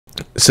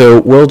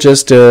So we'll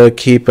just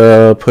keep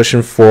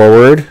pushing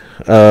forward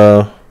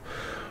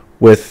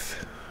with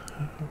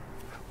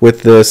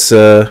this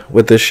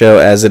show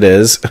as it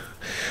is.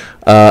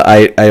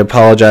 I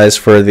apologize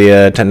for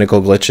the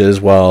technical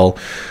glitches while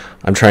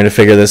I'm trying to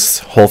figure this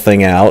whole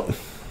thing out.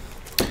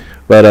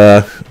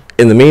 But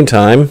in the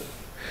meantime,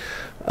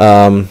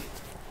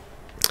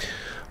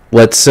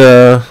 let's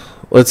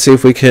see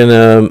if we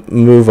can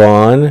move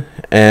on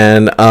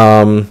and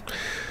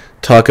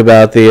talk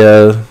about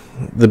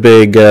the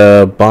big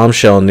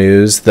bombshell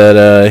news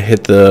that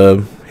hit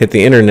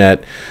the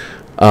internet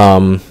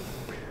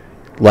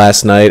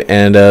last night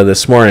and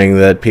this morning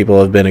that people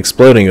have been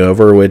exploding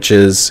over, which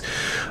is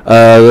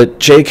that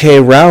J.K.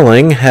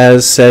 Rowling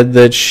has said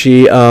that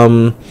she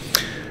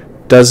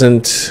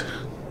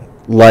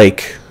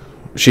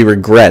she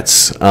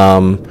regrets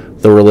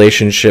the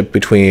relationship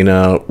between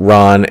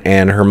Ron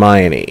and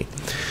Hermione.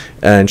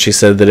 And she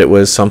said that it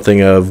was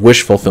something of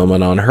wish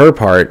fulfillment on her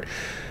part,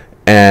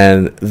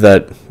 and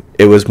that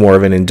it was more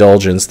of an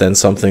indulgence than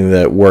something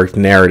that worked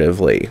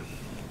narratively.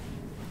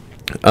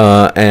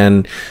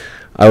 And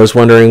I was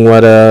wondering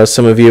what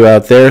some of you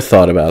out there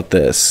thought about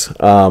this.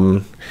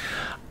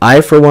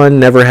 I, for one,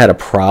 never had a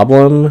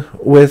problem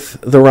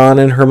with the Ron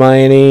and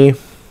Hermione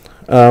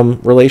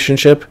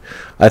relationship.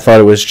 I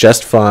thought it was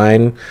just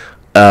fine.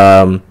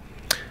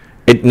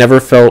 It never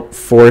felt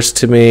forced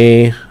to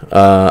me.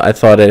 I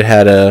thought it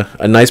had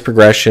a nice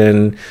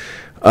progression,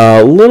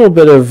 a little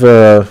bit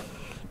of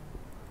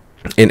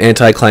an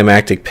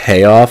anticlimactic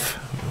payoff,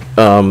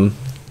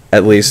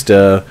 at least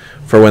for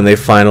when they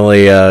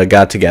finally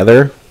got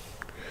together.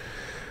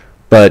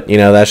 But,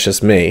 that's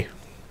just me.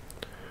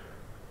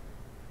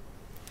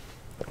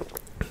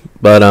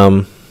 But,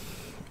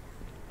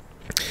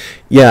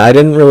 yeah, I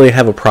didn't really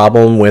have a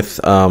problem with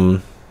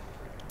Ron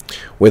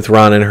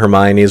and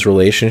Hermione's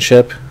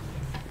relationship.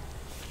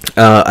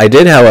 I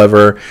did,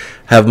 however,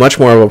 have much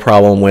more of a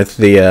problem with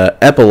the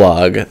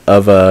epilogue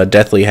of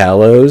Deathly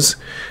Hallows.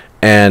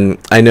 And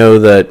I know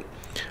that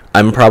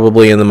I'm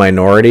probably in the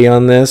minority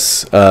on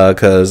this,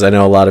 because I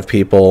know a lot of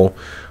people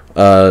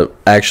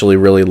actually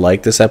really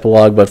like this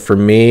epilogue, but for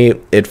me,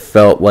 it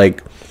felt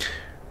like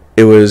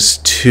it was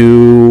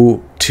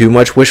too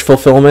much wish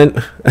fulfillment.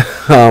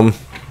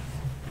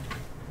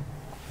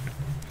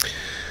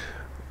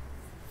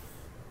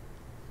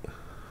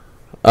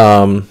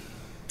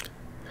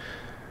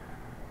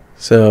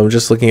 So I'm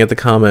just looking at the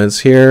comments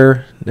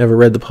here. Never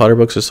read the Potter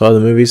books or saw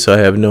the movies, so I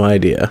have no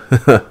idea.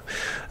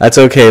 That's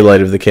okay,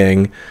 Light of the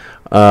King.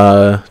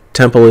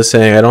 Temple is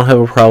saying, I don't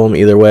have a problem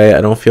either way. I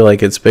don't feel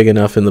like it's big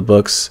enough in the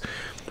books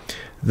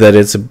that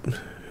it's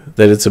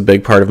a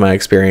big part of my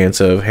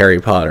experience of Harry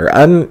Potter.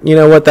 And you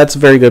know what? That's a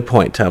very good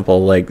point,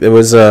 Temple. Like, it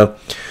was the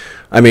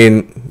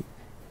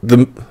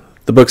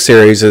book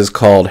series is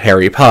called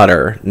Harry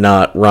Potter,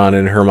 not Ron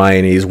and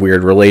Hermione's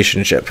weird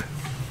relationship.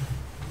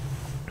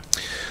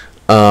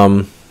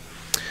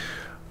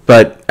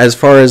 But as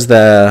far as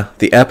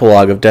the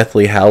epilogue of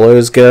Deathly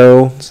Hallows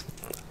go,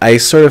 I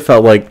sort of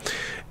felt like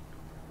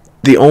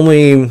the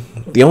only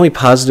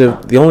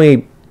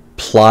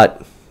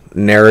plot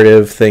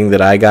narrative thing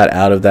that I got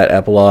out of that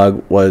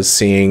epilogue was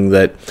seeing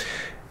that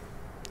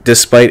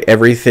despite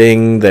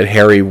everything that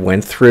Harry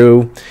went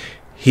through,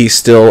 he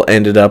still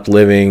ended up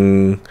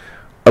living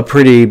a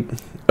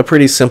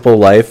pretty simple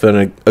life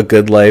and a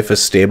good life, a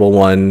stable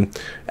one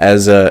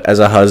as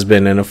a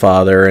husband and a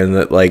father, and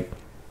that, like,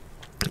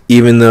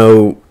 even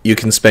though you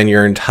can spend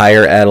your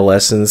entire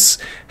adolescence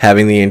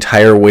having the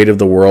entire weight of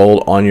the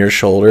world on your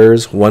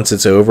shoulders, once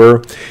it's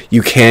over,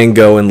 you can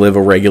go and live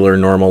a regular,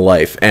 normal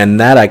life. And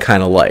that I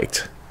kind of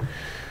liked.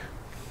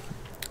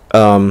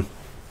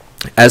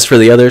 As for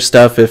the other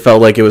stuff, it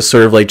felt like it was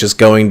sort of like just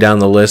going down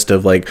the list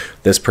of, like,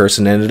 this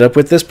person ended up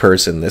with this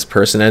person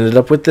ended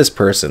up with this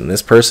person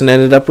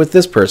ended up with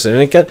this person,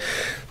 and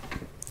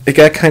it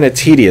got kind of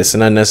tedious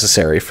and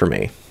unnecessary for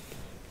me.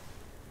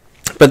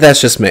 But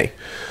that's just me.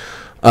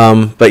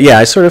 But yeah,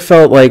 I sort of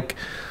felt like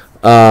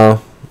the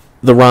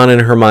Ron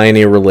and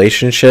Hermione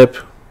relationship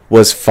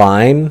was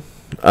fine.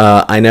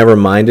 I never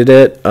minded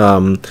it.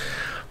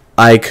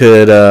 I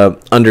could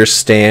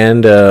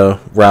understand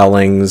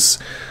Rowling's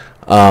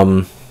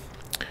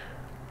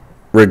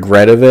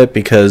regret of it,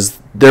 because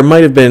there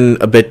might have been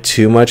a bit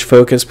too much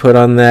focus put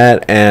on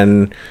that,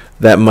 and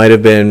that might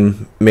have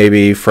been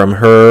maybe from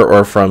her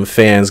or from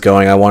fans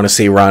going, I want to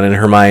see Ron and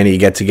Hermione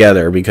get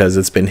together because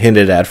it's been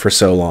hinted at for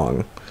so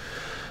long.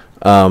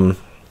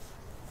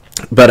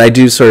 But I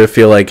do sort of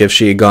feel like if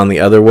she had gone the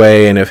other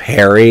way, and if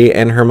Harry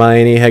and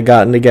Hermione had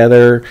gotten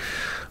together,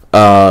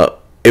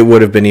 it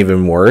would have been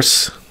even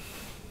worse.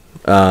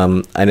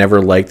 I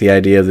never liked the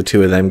idea of the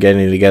two of them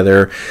getting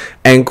together,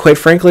 and quite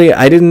frankly,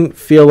 I didn't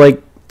feel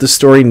like the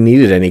story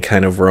needed any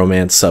kind of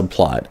romance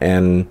subplot,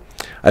 and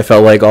I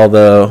felt like all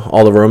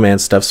the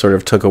romance stuff sort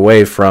of took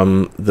away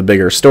from the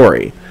bigger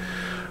story.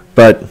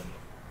 But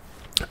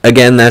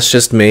again, that's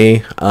just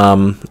me.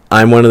 I'm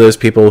one of those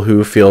people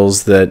who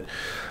feels that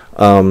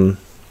a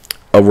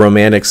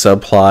romantic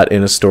subplot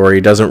in a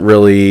story doesn't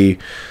really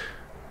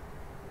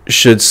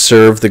should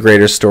serve the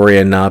greater story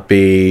and not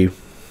be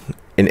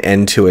an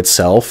end to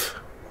itself.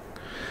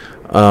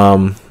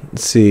 Let's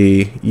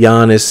see.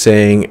 Jan is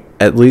saying,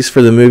 at least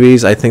for the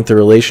movies, I think the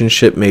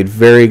relationship made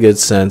very good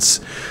sense.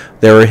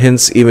 There were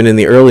hints even in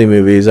the early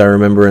movies. I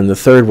remember in the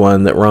third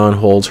one that Ron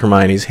holds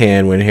Hermione's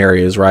hand when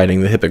Harry is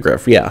riding the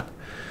hippogriff. Yeah.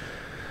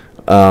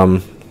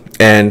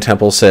 And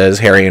Temple says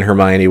Harry and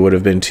Hermione would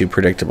have been too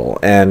predictable.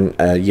 And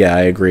yeah,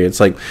 I agree. It's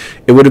like,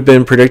 it would have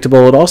been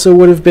predictable. It also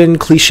would have been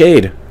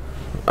cliched.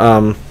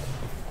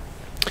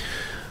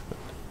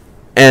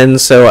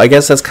 And so I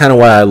guess that's kind of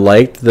why I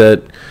liked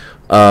that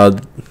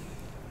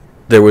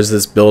there was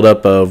this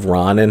buildup of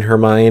Ron and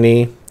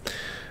Hermione.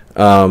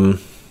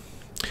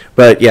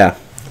 But yeah,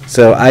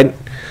 so I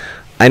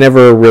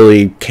never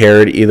really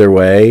cared either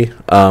way.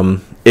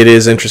 It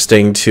is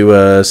interesting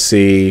to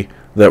see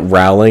that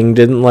Rowling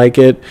didn't like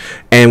it.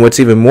 And what's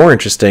even more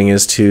interesting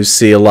is to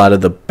see a lot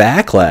of the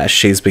backlash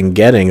she's been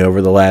getting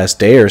over the last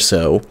day or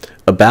so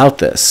about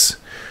this.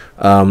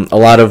 A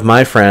lot of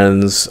my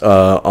friends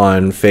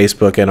on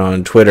Facebook and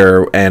on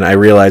Twitter, and I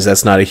realize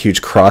that's not a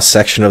huge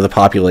cross-section of the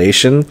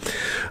population,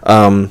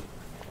 a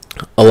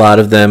lot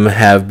of them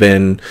have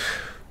been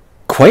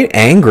quite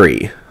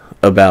angry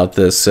about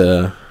this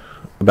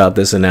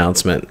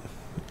announcement.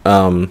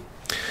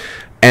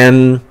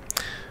 And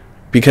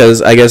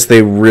because I guess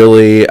they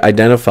really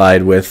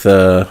identified with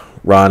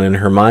Ron and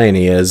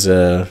Hermione as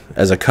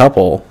a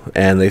couple,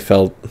 and they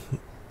felt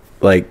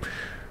like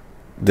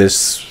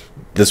this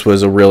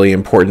was a really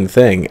important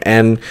thing.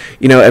 And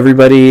you know,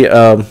 everybody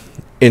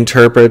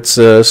interprets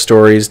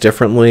stories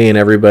differently, and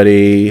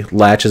everybody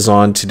latches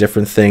on to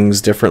different things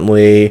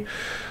differently.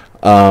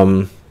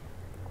 And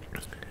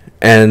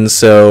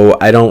so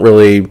I don't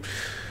really,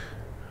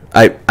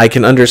 I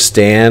can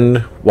understand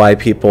why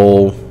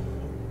people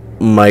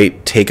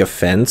might take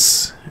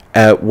offense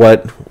at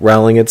what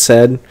Rowling had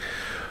said,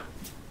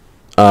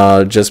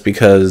 just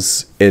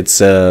because it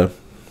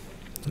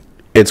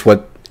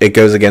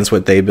goes against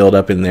what they build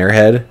up in their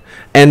head.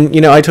 And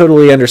you know, I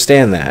totally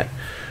understand that,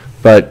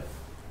 but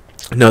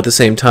no, at the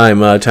same time,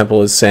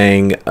 Temple is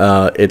saying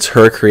it's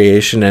her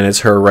creation and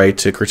it's her right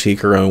to critique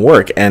her own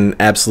work, and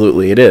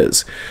absolutely it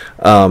is.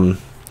 And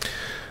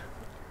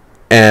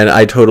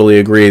I totally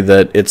agree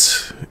that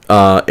it's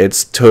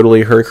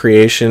totally her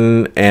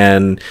creation,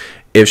 and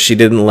if she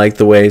didn't like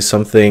the way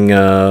something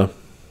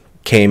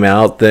came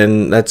out,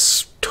 then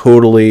that's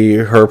totally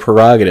her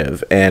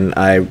prerogative, and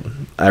I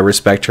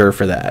respect her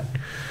for that.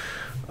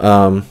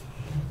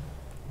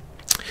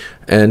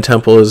 And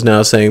Temple is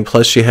now saying,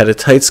 plus she had a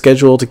tight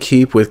schedule to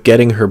keep with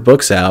getting her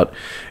books out.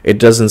 It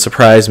doesn't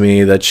surprise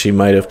me that she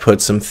might have put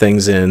some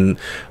things in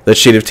that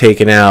she'd have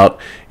taken out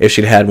if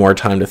she'd had more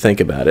time to think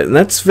about it. And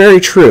that's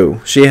very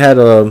true. She had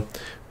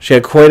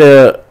quite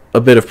a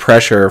bit of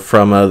pressure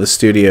from the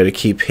studio to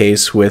keep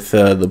pace with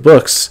the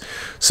books,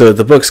 so that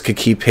the books could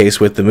keep pace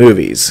with the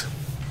movies.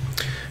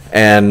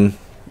 And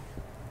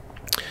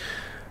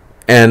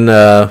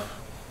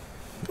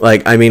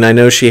like, I mean, I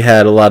know she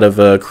had a lot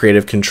of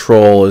creative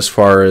control as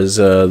far as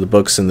the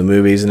books and the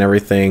movies and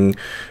everything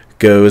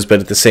goes,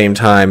 but at the same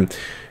time,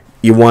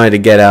 you wanted to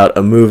get out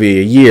a movie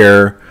a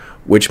year,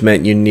 which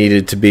meant you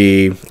needed to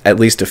be at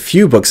least a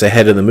few books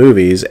ahead of the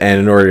movies,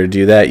 and in order to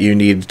do that, you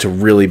needed to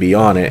really be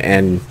on it.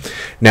 And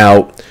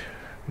now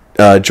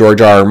George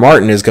R.R.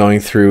 Martin is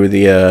going through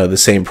the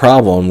same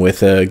problem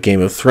with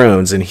Game of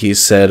Thrones, and he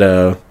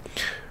said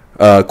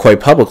quite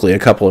publicly a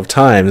couple of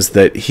times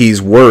that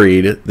he's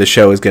worried the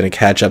show is going to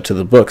catch up to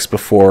the books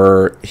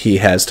before he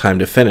has time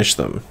to finish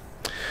them.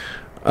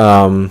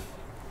 And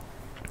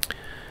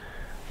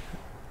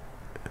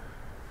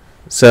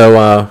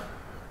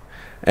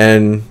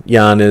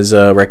Jan is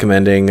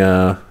recommending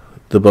the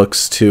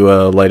books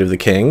to Light of the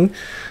King,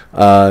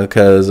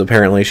 because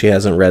apparently she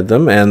hasn't read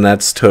them, and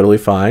that's totally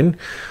fine.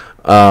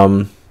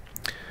 He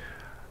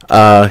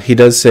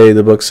does say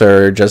the books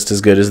are just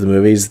as good as the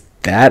movies.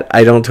 That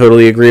I don't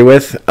totally agree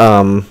with.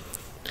 I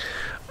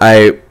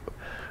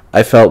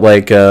felt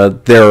like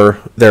there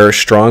are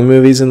strong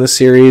movies in the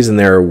series and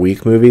there are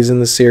weak movies in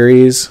the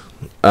series.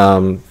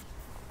 My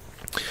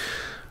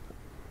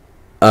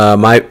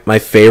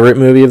favorite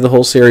movie of the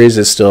whole series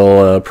is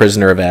still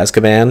Prisoner of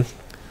Azkaban,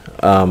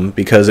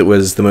 because it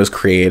was the most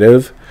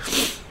creative,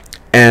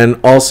 and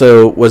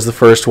also was the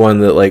first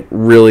one that like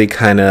really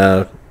kind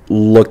of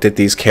looked at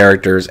these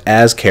characters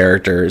as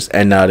characters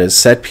and not as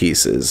set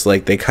pieces,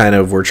 like they kind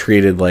of were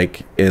treated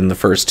like in the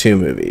first two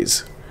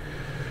movies.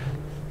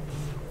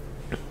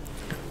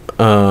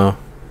 So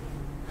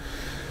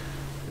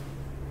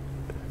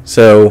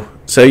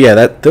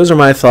yeah, those are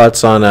my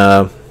thoughts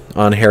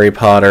on Harry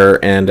Potter.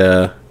 And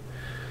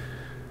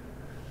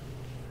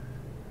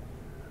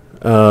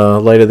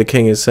Light of the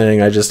King is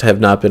saying, I just have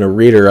not been a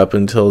reader up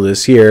until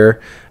this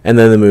year, and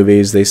then the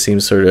movies, they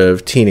seem sort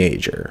of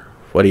teenagey.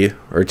 What do you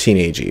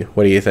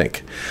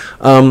think?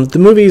 The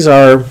movies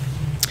are,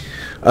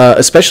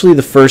 especially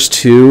the first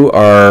two,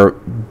 are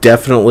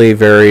definitely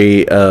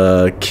very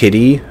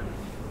kiddie.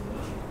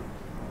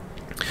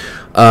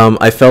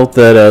 I felt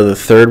that the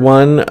third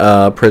one,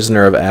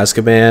 Prisoner of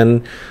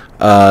Azkaban,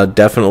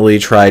 Definitely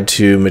tried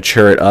to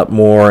mature it up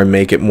more and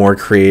make it more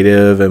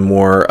creative and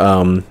more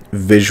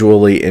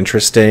visually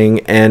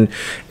interesting, and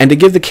to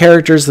give the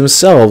characters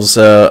themselves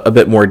a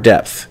bit more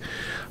depth.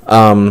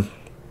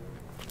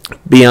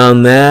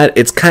 Beyond that,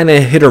 it's kind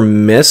of hit or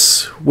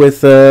miss with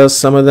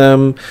some of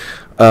them.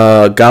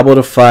 Goblet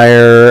of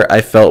Fire,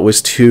 I felt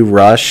was too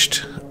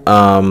rushed.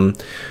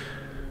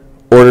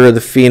 Order of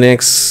the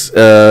Phoenix,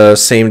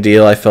 same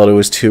deal. I felt it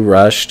was too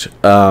rushed.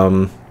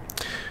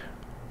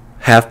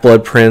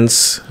 Half-Blood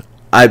Prince,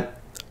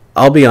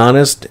 I'll be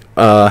honest,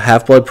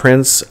 Half-Blood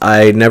Prince,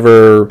 I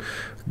never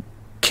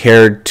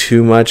cared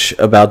too much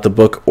about the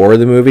book or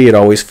the movie. It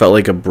always felt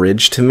like a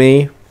bridge to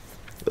me.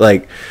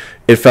 Like,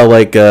 it felt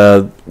like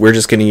we're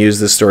just going to use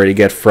this story to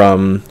get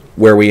from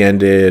where we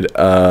ended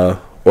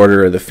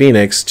Order of the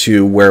Phoenix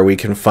to where we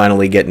can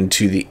finally get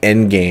into the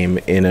end game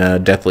in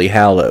Deathly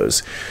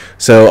Hallows.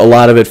 So a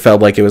lot of it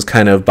felt like it was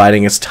kind of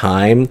biding its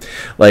time.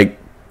 Like,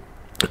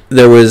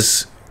 there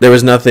was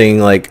nothing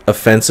like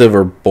offensive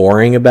or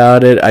boring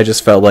about it. I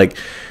just felt like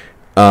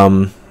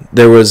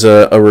there was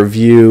a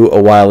review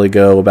a while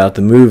ago about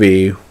the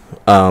movie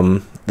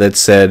that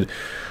said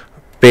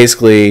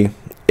basically,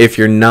 if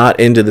you're not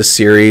into the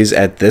series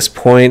at this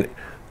point,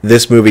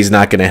 this movie's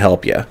not going to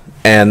help you.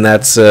 And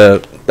that's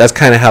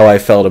kind of how I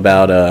felt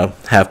about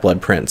Half-Blood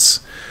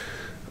Prince.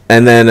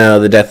 And then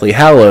the Deathly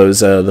Hallows,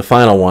 the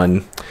final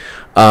one,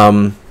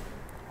 I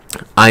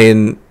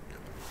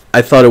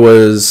thought it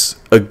was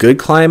a good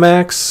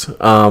climax.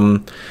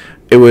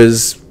 It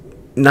was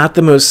not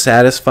the most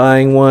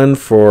satisfying one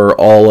for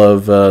all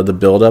of the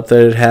build-up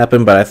that had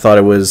happened, but I thought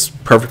it was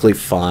perfectly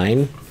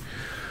fine.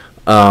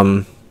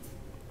 I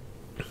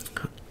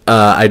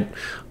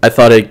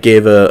thought it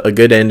gave a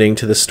good ending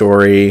to the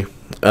story.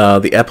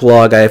 The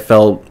epilogue I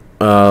felt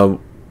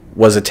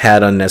was a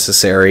tad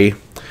unnecessary,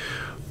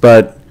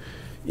 but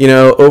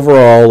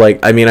overall, like,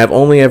 I mean, I've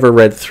only ever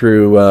read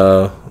through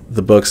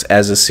the books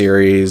as a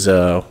series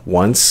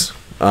once.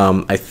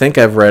 I think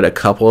I've read a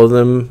couple of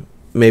them,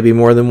 maybe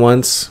more than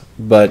once,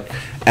 but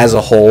as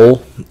a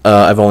whole,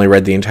 I've only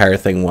read the entire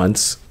thing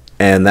once,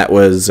 and that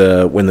was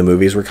when the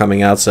movies were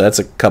coming out, so that's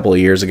a couple of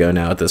years ago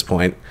now at this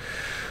point.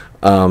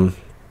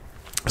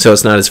 So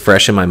it's not as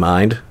fresh in my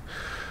mind.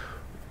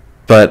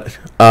 But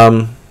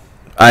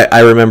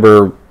I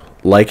remember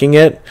liking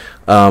it.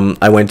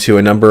 I went to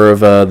a number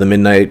of the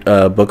midnight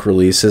book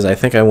releases. I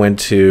think I went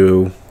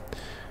to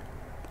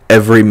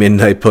every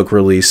midnight book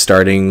release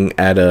starting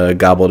at a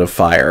Goblet of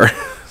Fire.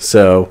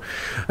 So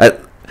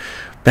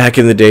back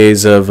in the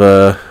days of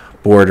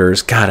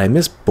Borders. God, I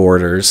miss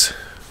Borders.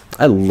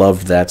 I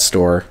loved that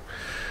store.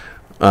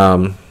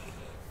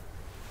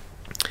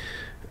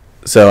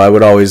 So I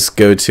would always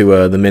go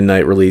to the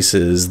midnight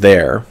releases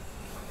there.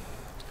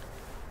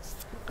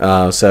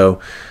 So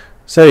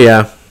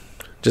yeah,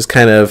 just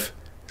kind of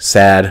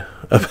sad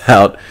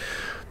about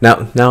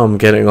now I'm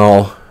getting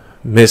all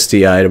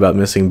misty-eyed about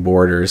missing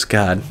Borders.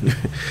 God,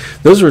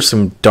 those were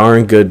some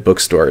darn good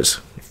bookstores.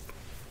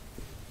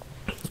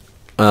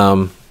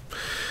 So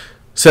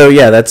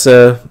yeah,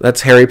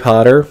 that's Harry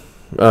Potter.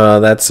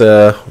 That's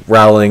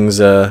Rowling's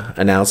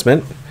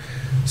announcement.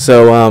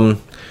 So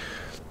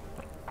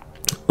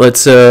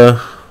let's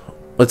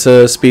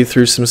speed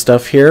through some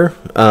stuff here.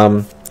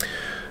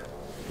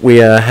 We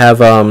have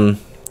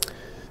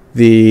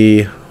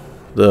the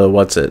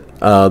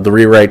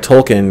Rewrite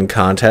Tolkien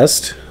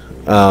contest,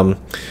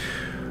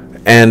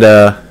 and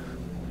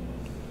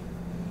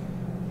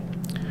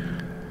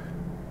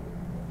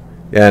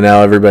yeah,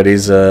 now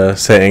everybody's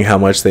saying how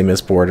much they miss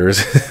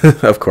Borders,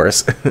 of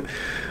course.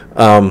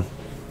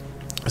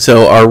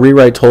 So our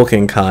Rewrite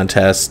Tolkien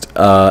contest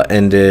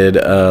ended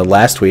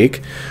last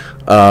week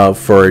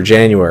for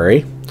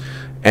January,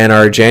 and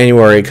our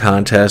January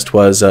contest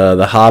was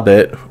The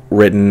Hobbit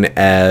written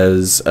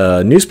as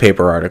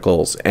newspaper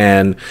articles,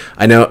 and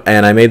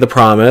I made the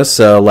promise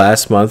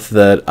last month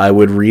that I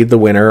would read the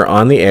winner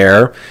on the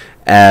air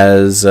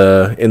as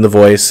in the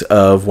voice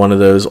of one of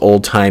those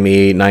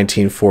old-timey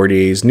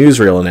 1940s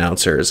newsreel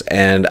announcers,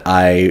 and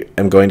I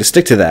am going to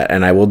stick to that,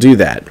 and I will do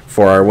that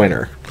for our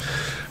winner.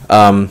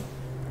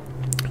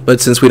 But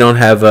since we don't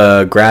have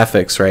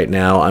graphics right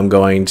now, I'm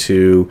going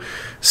to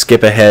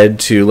skip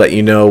ahead to let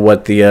you know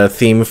what the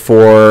theme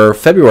for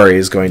February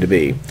is going to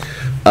be.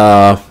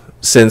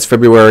 Since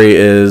February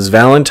is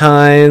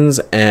Valentine's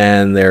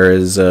and there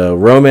is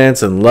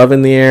romance and love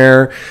in the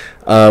air,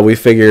 we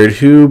figured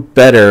who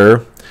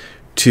better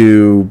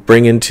to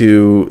bring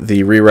into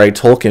the Rewrite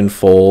Tolkien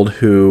fold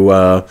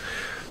who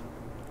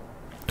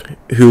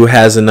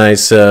has a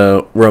nice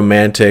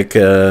romantic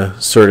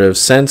sort of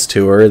sense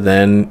to her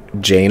than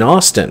Jane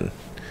Austen.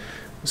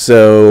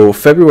 So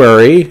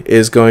February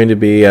is going to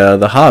be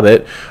The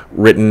Hobbit,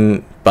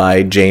 written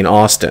by Jane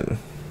Austen.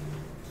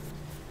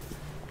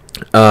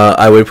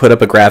 I would put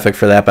up a graphic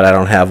for that, but I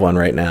don't have one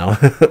right now.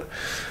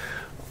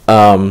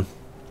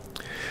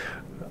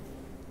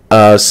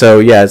 So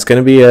yeah, it's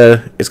gonna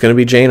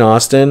be Jane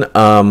Austen.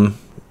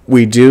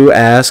 We do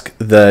ask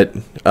that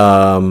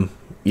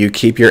you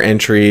keep your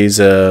entries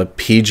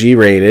PG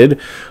rated.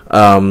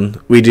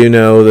 We do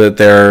know that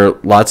there are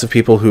lots of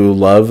people who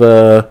love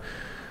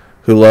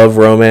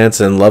romance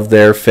and love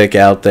their fic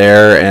out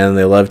there, and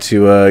they love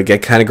to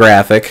get kind of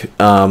graphic.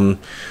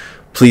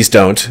 Please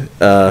don't.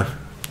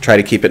 Try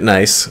to keep it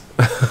nice.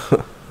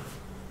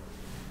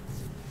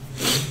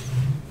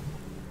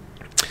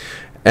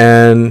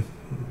 and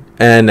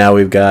now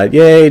we've got,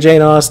 yay,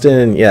 Jane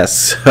Austen.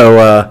 Yes.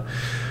 So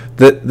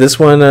this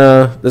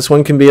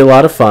one can be a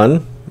lot of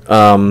fun.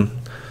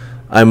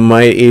 I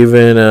might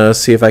even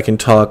see if I can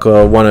talk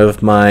one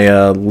of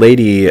my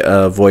lady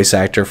voice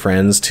actor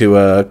friends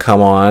to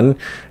come on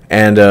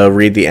and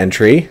read the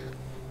entry.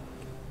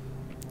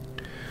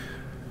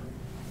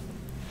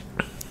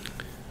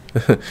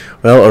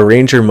 Well, a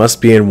ranger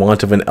must be in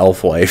want of an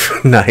elf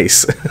wife.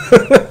 Nice.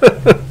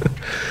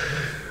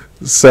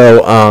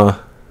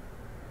 So,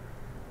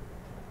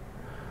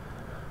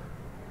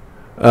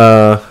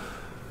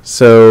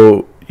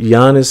 so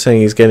Jan is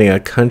saying he's getting a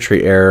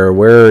country error.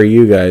 Where are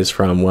you guys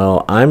from?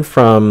 Well, I'm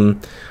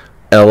from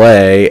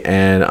LA,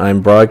 and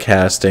I'm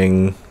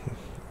broadcasting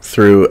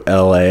through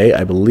LA,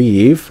 I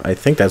believe. I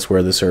think that's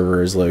where the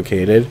server is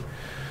located.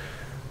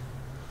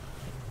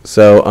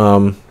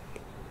 So,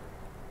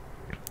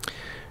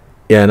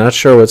 yeah, not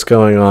sure what's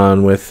going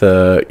on with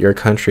your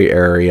country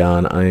error,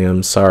 Jan. I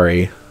am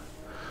sorry.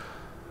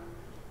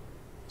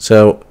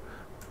 So,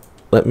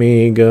 let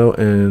me go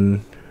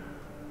and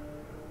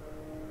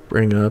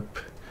bring up...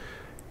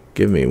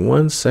 Give me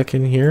 1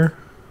 second here.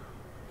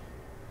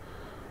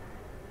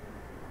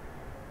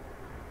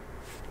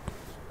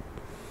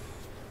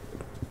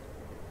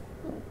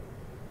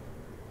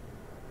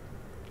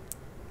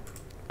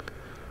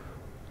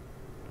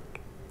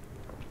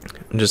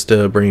 I'm just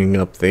bringing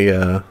up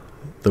the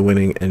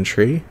winning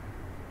entry.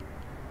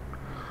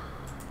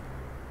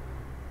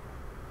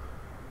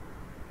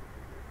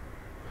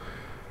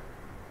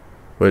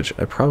 Which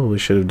I probably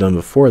should have done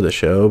before the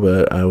show,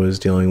 but I was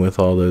dealing with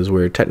all those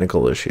weird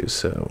technical issues,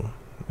 so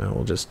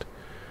we'll just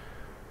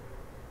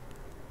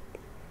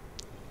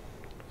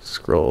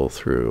scroll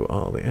through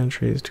all the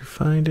entries to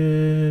find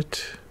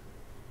it.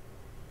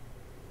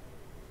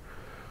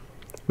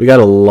 We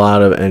got a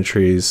lot of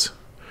entries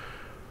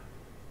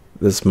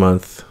this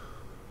month.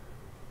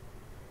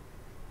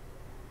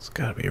 It's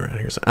got to be around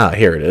here. Ah,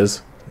 here it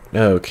is.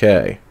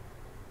 Okay.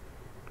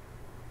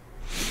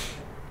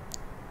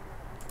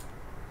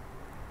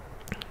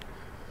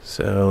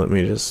 So let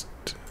me just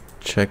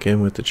check in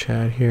with the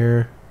chat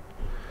here.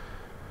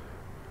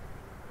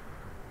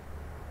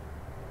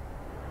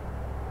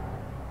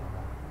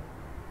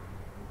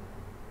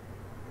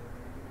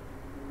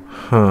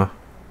 Huh.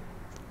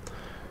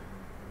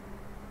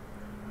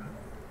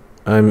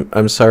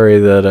 I'm sorry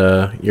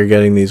that you're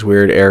getting these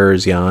weird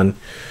errors, Jan.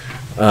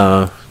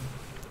 And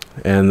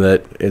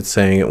that it's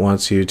saying it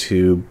wants you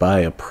to buy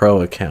a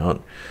pro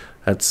account.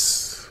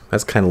 That's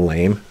kind of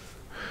lame.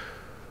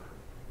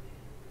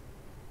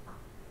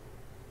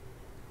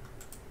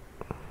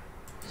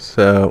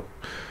 So,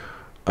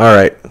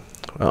 alright,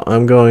 well,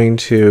 I'm going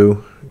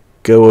to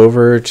go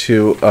over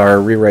to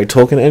our Rewrite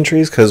Tolkien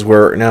entries because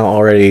we're now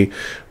already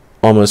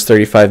almost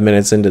 35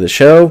 minutes into the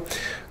show.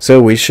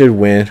 So we should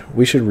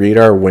read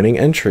our winning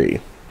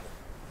entry.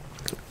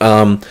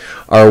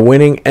 Our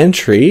winning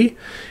entry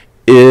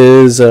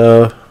is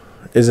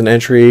an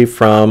entry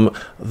from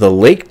the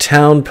Lake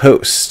Town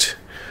Post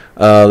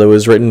that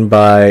was written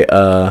by,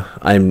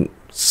 I'm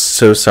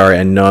so sorry,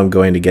 I know I'm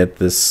going to get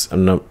this,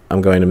 I'm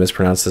going to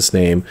mispronounce this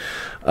name,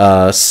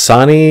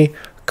 Sani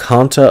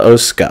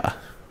Kantaoska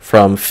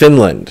from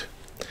Finland.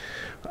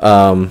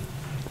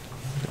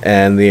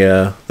 And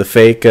the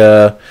fake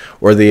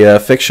or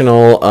the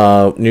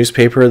fictional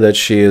newspaper that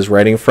she is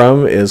writing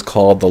from is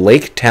called the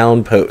Lake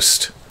Town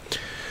Post.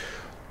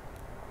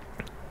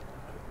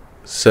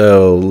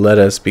 So let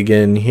us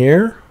begin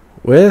here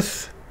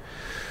with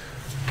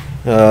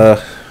our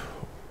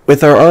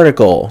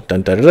article.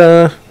 Dun, dun,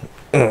 dun,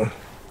 dun.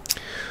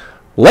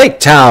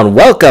 Lake Town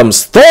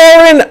welcomes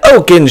Thorin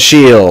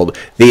Oakenshield.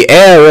 The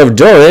heir of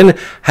Durin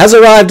has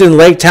arrived in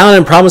Lake Town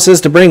and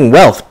promises to bring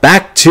wealth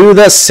back to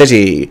the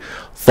city.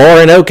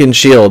 Thorin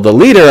Oakenshield, the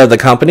leader of the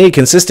company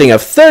consisting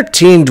of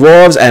 13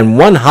 dwarves and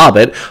 1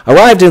 hobbit,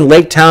 arrived in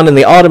Lake Town in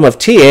the autumn of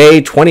TA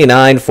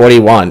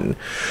 2941.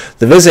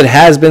 The visit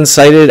has been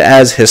cited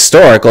as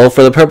historical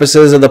for the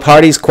purposes of the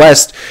party's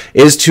quest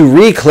is to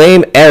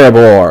reclaim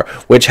Erebor,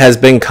 which has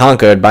been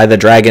conquered by the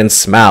dragon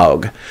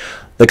Smaug.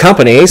 The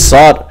company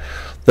sought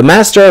the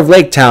master of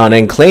Lake Town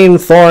and claimed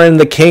Thorin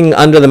the king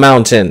under the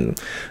mountain.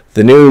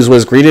 The news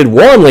was greeted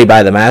warmly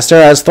by the master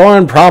as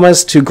Thorin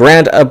promised to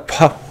grant a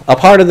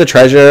part of the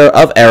treasure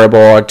of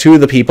Erebor to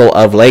the people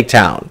of Lake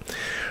Town.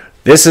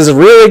 This is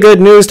really good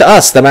news to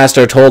us, the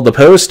master told the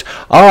Post.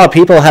 Our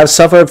people have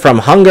suffered from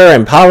hunger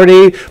and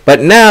poverty,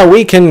 but now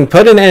we can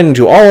put an end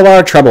to all of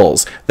our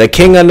troubles. The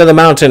king under the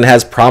mountain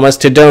has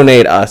promised to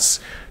donate us,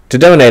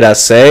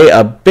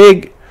 a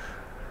big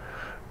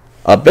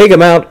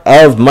amount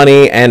of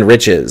money and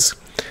riches.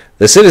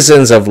 The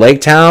citizens of Lake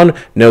Town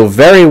know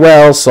very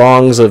well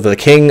songs of the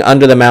king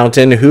under the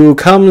mountain who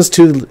comes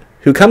to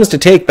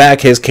take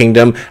back his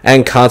kingdom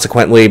and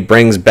consequently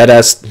brings a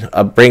better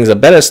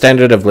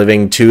standard of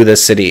living to the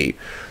city.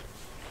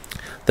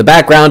 The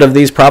background of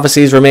these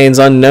prophecies remains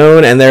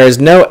unknown, and there is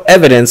no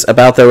evidence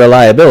about their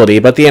reliability,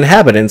 but the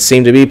inhabitants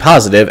seem to be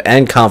positive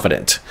and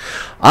confident.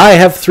 I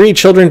have 3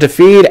 children to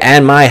feed,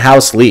 and my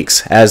house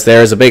leaks, as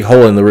there is a big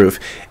hole in the roof.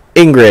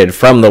 Ingrid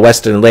from the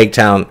Western Lake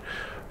Town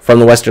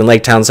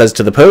says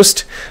to the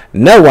Post,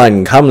 "No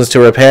one comes to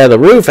repair the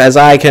roof, as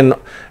I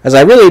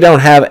really don't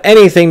have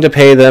anything to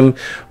pay them.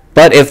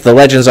 But if the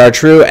legends are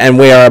true, and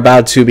we are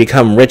about to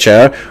become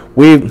richer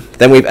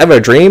than we've ever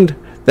dreamed,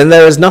 then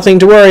there is nothing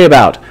to worry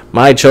about.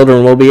 My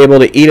children will be able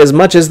to eat as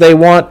much as they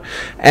want,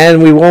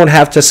 and we won't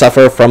have to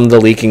suffer from the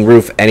leaking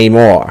roof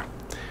anymore."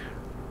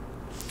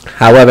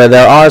 However,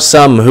 there are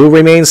some who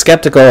remain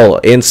skeptical.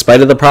 "In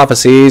spite of the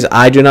prophecies,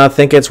 I do not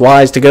think it's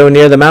wise to go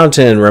near the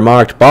mountain,"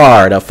 remarked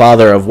Bard, a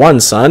father of 1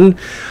 son.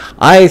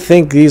 "I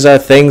think these are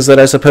things that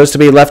are supposed to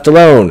be left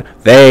alone.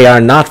 They are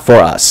not for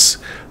us."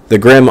 The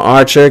grim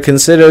archer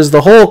considers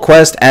the whole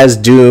quest as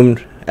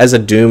a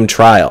doomed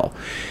trial.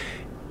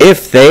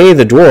 "If they,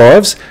 the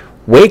dwarves,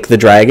 wake the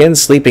dragon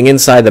sleeping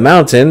inside the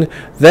mountain,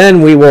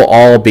 then we will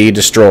all be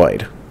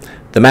destroyed."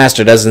 The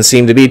master doesn't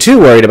seem to be too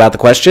worried about the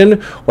question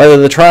whether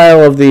the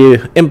trial of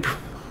the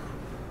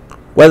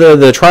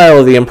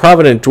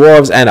improvident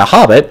dwarves and a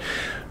hobbit,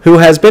 who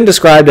has been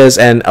described as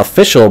an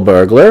official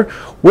burglar,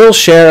 will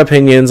share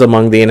opinions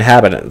among the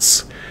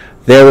inhabitants.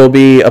 There will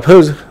be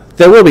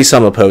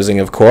some opposing,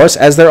 of course,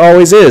 as there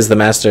always is, the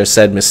master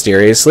said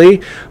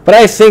mysteriously, but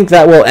I think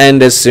that will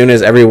end as soon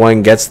as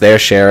everyone gets their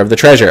share of the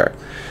treasure.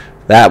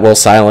 That will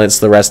silence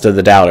the rest of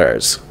the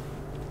doubters.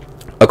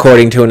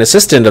 According to an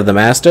assistant of the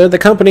master, the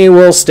company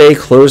will stay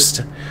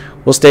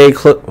at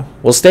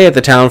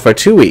the town for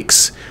 2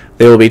 weeks.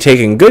 They will be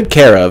taken good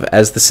care of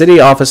as the city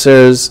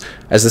offers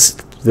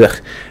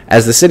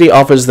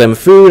them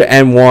food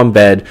and warm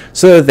bed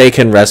so that they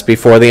can rest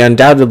before the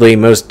undoubtedly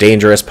most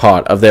dangerous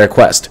part of their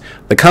quest.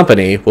 The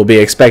company will be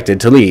expected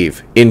to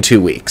leave in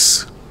 2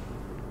 weeks.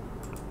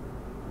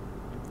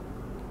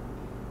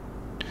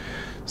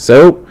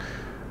 So,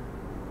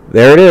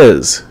 there it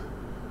is.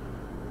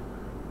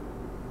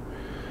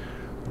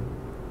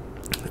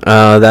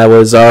 That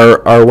was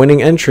our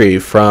winning entry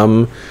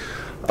from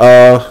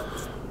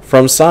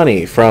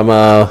Sonny from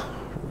the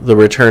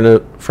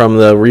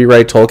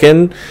Rewrite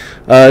Tolkien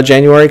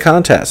January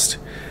contest.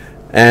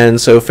 And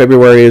so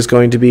February is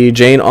going to be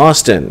Jane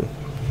Austen.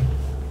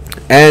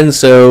 And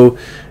so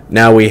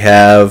now we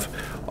have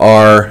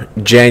our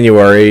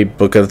January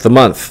book of the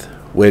month,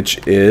 which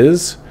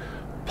is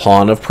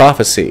Pawn of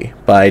Prophecy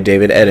by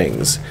David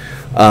Eddings.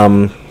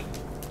 I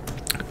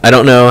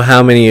don't know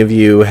how many of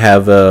you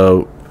have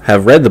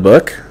read the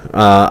book.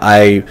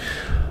 I've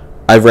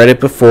read it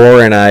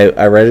before, and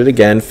I read it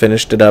again,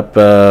 finished it up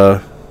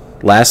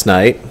last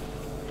night,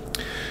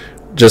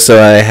 just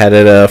so I had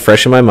it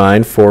fresh in my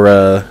mind for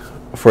the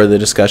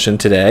discussion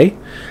today.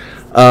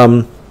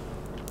 So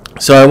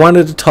I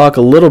wanted to talk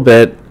a little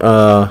bit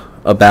about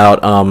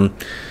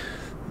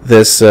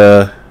this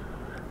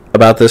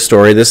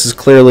story. This is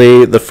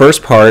clearly the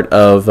first part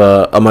of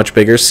a much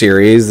bigger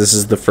series. This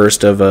is the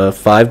first of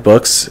 5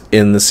 books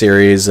in the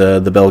series,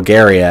 The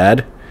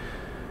Belgariad.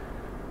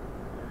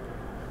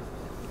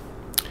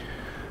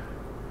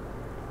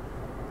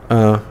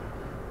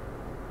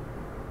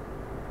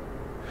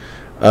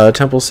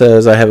 Temple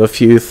says, "I have a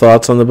few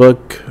thoughts on the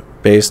book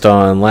based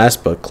on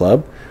last book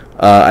club."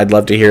 I'd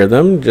love to hear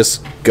them.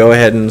 Just go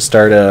ahead and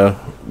start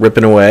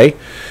ripping away.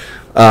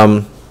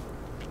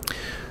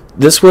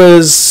 This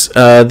was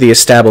the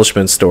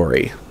establishment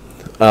story.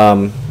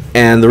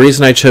 And the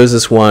reason I chose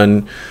this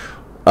one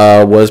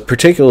was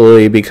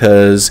particularly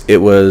because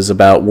it was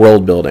about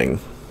world building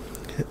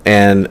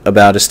and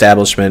about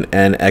establishment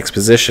and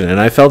exposition. And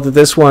I felt that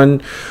this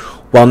one,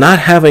 while not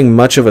having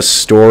much of a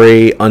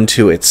story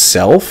unto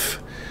itself,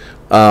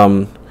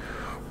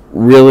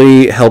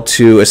 really helped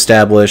to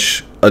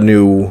establish a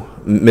new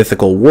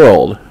mythical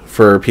world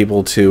for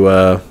people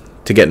to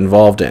get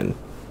involved in.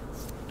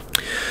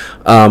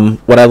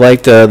 What I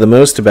liked the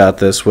most about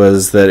this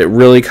was that it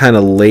really kind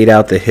of laid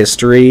out the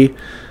history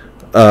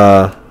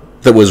that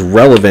was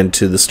relevant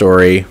to the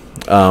story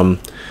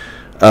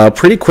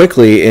pretty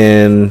quickly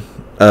in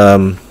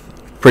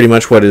pretty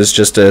much what is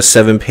just a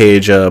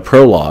 7-page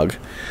prologue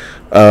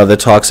that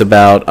talks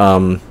about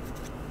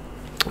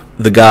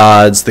the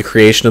gods, the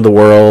creation of the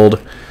world,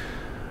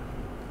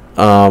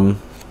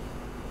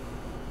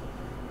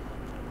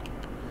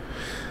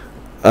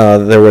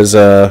 there was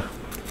a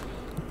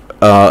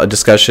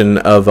discussion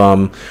of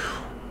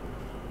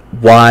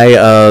why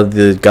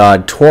the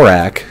god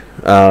Torak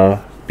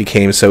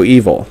became so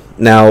evil.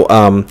 Now,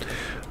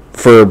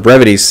 for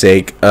brevity's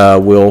sake,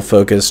 we'll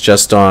focus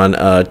just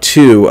on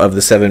 2 of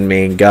the 7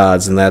 main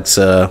gods, and that's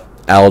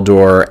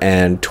Aldor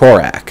and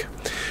Torak.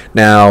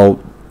 Now,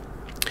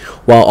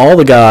 while all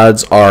the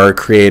gods are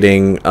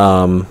creating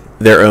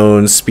their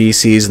own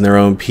species and their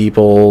own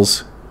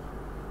peoples,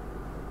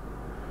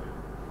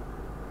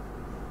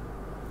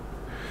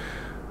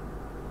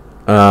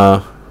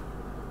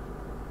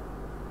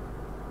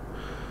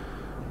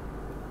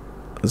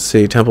 Let's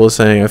see, Temple is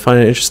saying, I find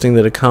it interesting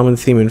that a common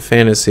theme in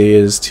fantasy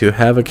is to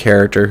have a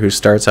character who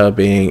starts out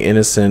being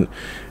innocent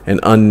and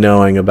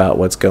unknowing about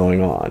what's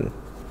going on.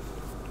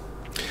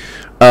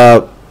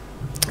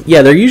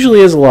 Yeah, there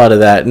usually is a lot of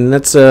that, and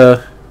it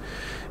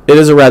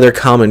is a rather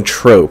common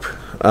trope.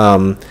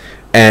 And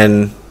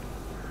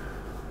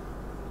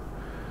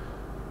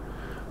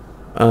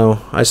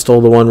oh, I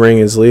stole the One Ring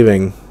is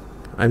leaving.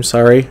 I'm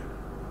sorry.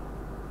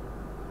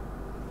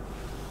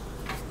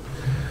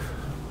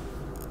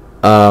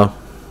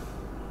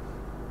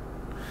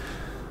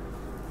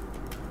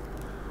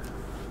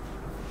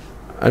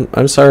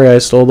 I'm sorry I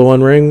stole the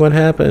One Ring. What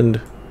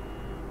happened?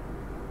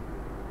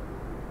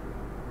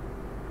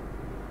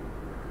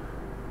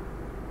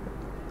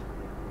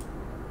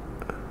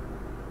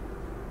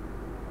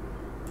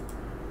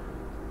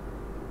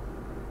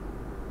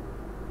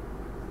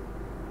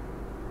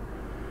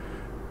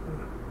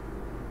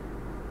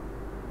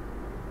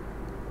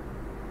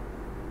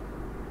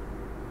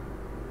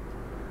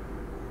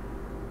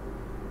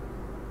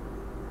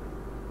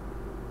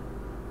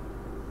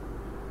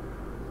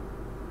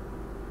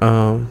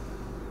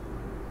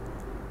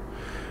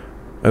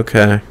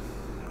 Okay.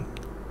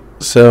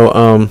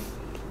 So,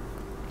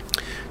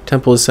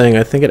 Temple is saying,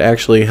 I think it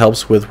actually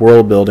helps with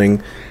world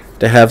building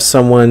to have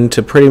someone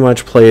to pretty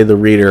much play the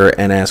reader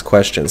and ask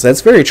questions.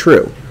 That's very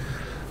true.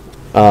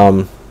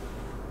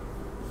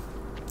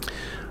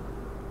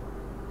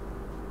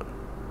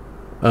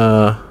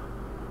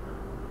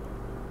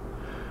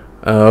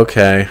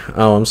 Okay.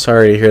 Oh, I'm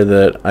sorry to hear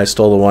that I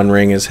Stole the One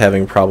Ring is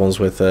having problems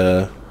with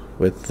the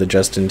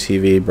Justin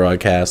TV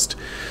broadcast.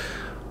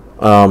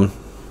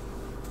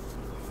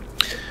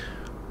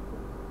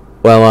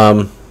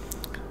 Well,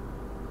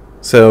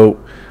 so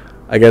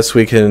I guess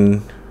we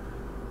can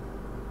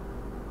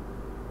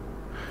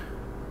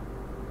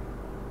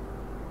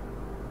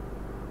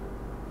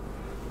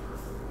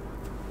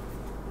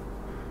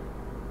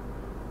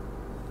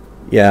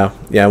yeah,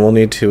 we'll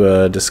need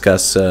to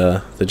discuss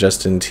the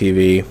Justin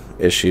TV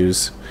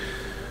issues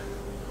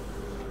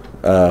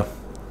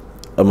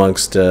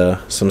amongst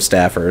some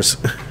staffers.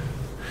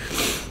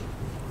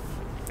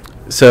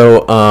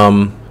 So,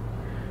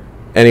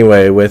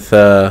 anyway,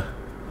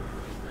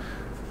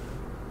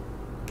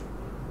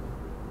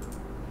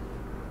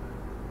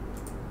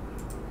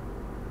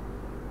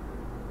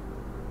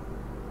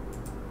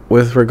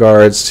 with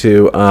regards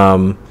to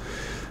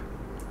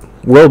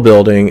world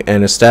building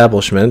and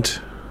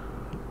establishment,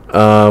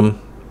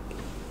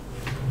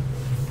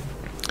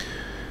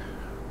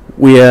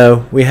 we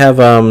have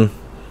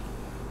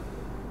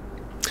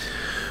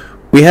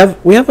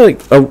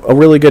a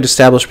really good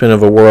establishment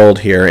of a world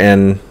here.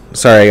 And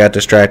sorry, I got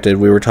distracted.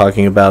 We were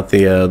talking about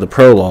the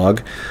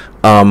prologue.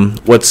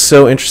 What's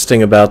so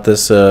interesting about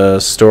this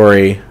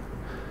story?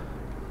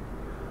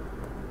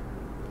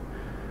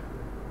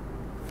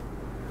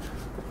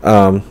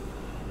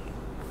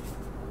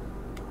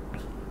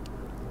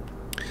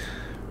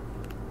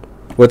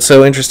 What's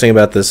so interesting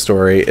about this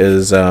story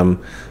is the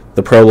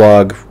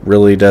prologue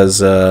really does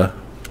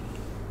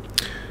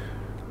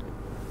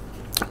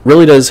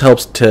help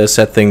to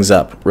set things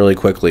up really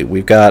quickly.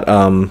 We've got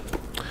a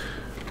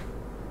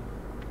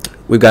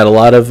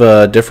lot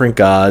of different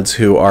gods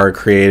who are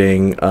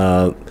creating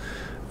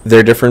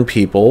their different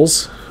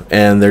peoples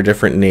and their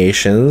different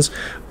nations,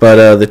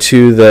 but the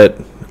two that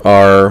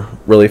are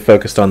really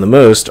focused on the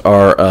most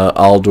are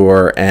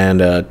Aldor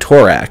and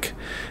Torak.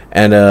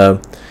 And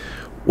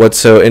what's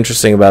so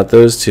interesting about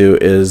those two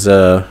is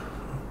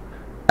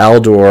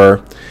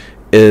Aldor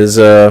is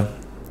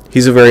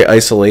he's a very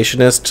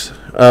isolationist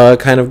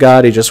kind of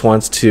god. He just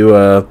wants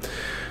to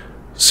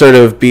sort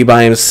of be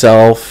by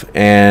himself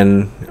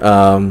and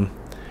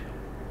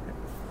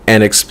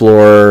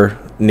explore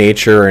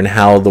nature and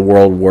how the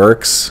world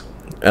works.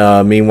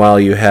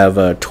 Meanwhile, you have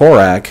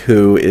Torak,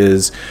 who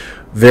is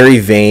very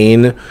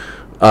vain,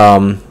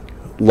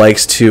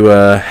 likes to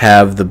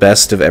have the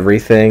best of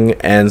everything,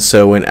 and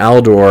so when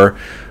Aldor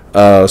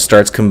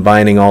starts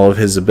combining all of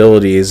his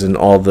abilities and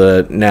all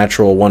the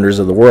natural wonders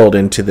of the world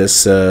into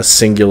this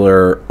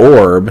singular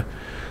orb,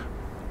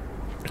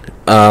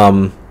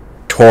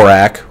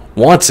 Torak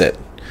wants it,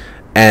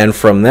 and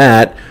from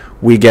that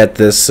we get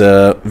this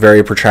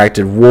very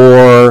protracted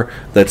war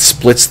that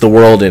splits the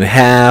world in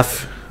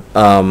half,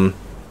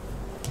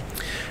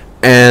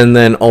 and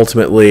then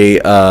ultimately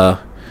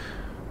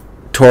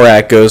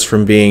Torak goes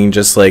from being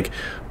just like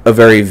a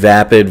very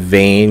vapid,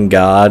 vain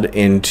god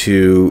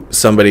into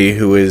somebody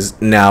who is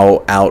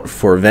now out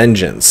for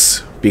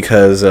vengeance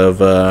because of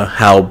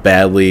how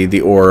badly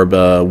the orb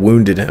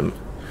wounded him.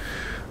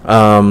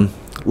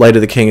 Light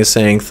of the King is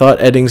saying, thought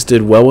Eddings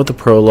did well with the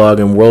prologue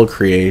and world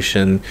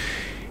creation,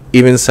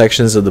 even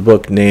sections of the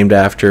book named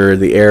after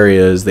the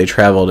areas they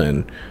traveled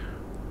in.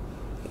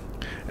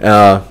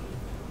 And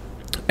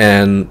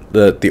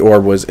the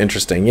orb was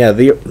interesting. Yeah,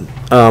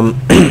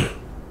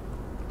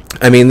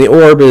 I mean, the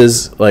orb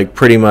is like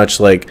pretty much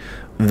like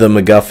the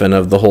MacGuffin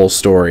of the whole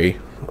story.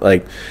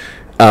 Like,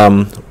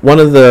 One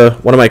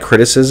of my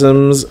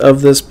criticisms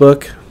of this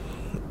book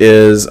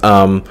is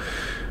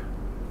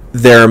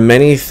there are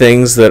many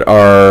things that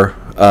are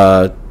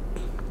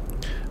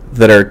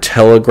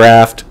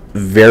telegraphed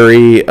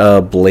very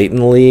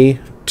blatantly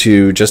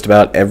to just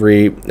about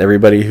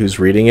everybody who's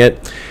reading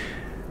it,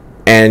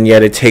 and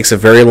yet it takes a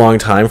very long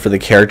time for the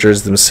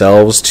characters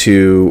themselves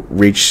to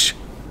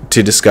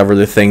discover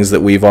the things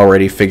that we've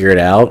already figured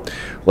out.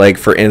 Like,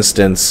 for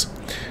instance,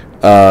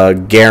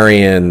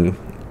 Garion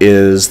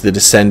is the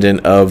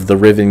descendant of the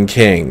Riven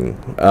King.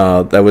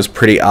 That was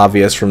pretty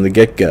obvious from the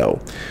get-go.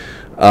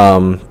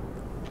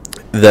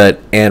 That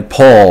Aunt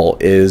Paul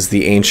is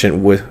the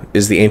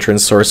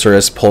ancient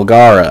sorceress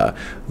Polgara.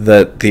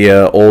 That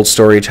the old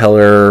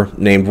storyteller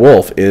named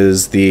Wolf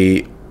is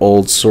the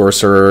old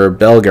sorcerer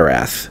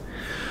Belgarath.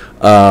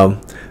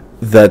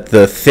 That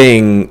the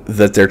thing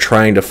that they're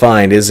trying to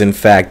find is in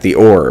fact the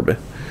orb.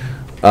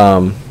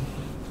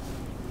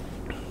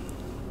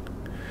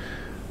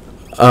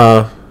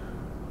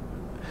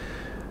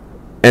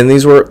 And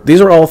these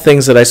are all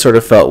things that I sort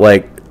of felt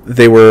like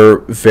they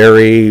were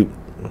very,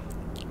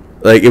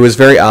 like, it was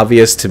very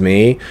obvious to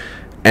me,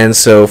 and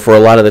so for a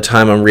lot of the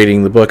time I'm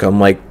reading the book, I'm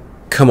like,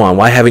 come on,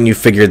 why haven't you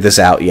figured this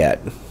out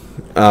yet?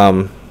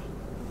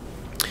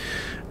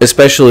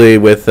 Especially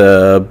with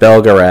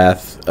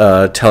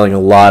Belgarath telling a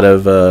lot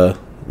of the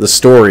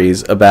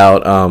stories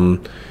about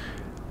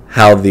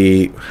how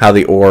the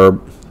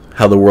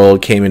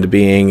world came into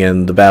being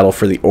and the battle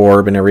for the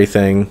orb and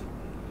everything.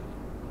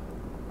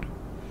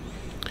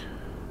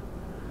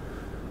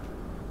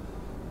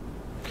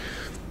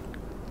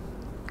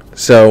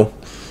 So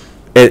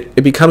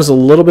it becomes a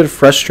little bit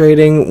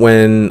frustrating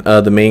when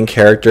the main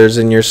characters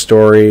in your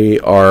story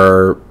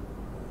you're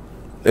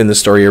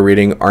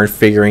reading aren't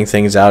figuring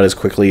things out as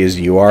quickly as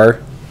you are.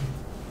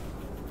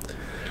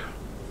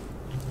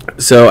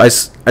 So I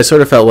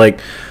sort of felt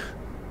like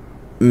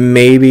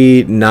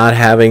maybe not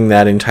having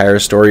that entire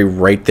story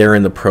right there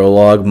in the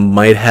prologue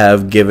might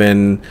have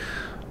given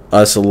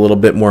us a little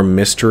bit more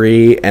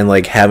mystery, and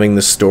like having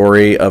the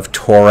story of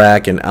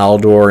Torak and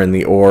Aldor and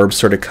the orb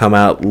sort of come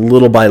out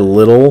little by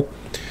little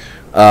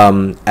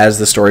as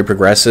the story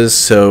progresses,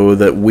 so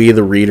that we,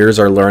 the readers,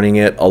 are learning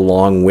it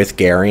along with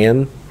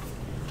Garion.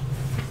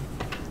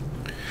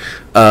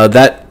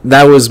 That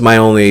was my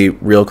only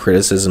real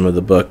criticism of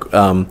the book,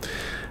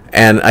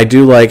 and I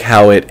do like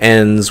how it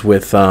ends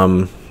with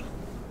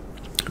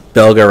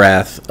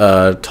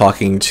Belgarath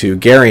talking to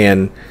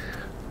Garion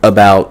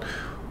about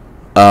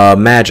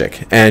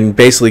magic, and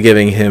basically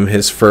giving him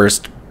his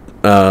first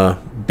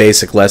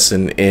basic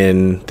lesson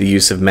in the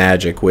use of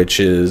magic, which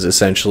is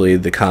essentially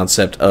the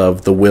concept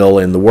of the will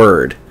and the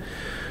word.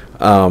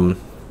 And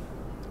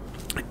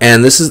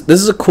this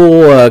is a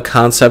cool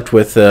concept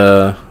with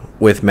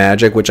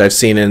magic, which I've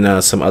seen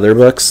in some other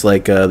books,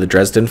 like the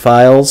Dresden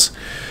Files,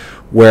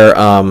 where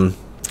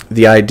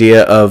the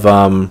idea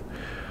of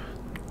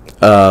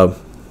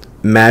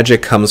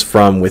magic comes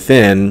from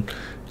within,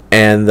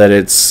 and that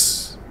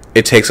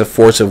it takes a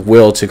force of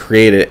will to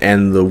create it,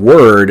 and the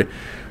word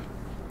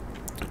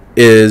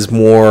is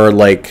more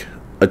like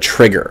a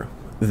trigger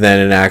than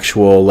an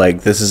actual,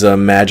 like, this is a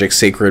magic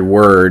sacred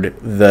word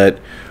that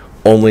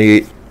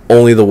only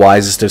the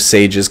wisest of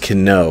sages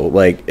can know.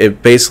 Like,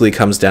 it basically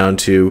comes down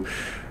to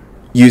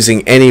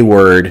using any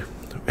word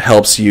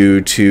helps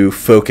you to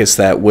focus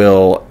that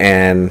will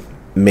and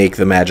make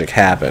the magic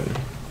happen.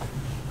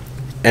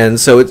 And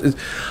so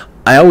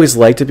I always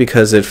liked it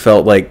because it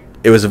felt like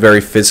it was a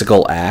very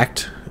physical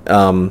act,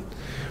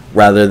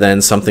 rather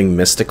than something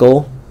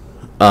mystical.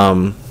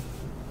 And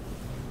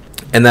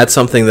that's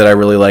something that I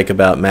really like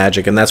about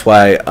magic, and that's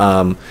why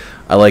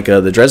I like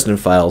the Dresden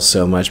Files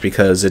so much,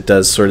 because it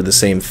does sort of the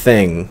same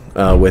thing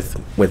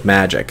with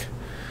magic.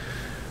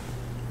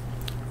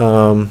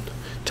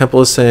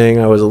 Temple is saying,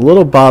 I was a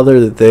little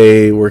bothered that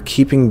they were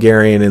keeping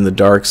Garion in the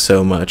dark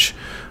so much.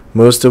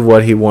 Most of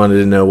what he wanted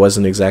to know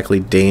wasn't exactly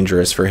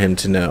dangerous for him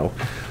to know.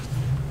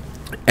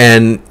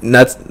 And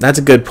that's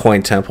a good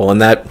point, Temple,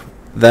 and that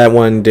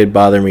one did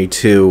bother me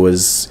too,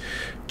 was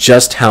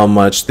just how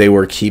much they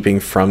were keeping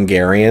from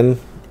Garion,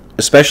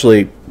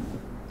 especially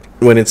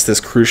when it's this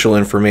crucial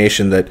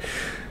information that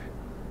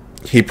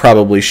he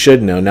probably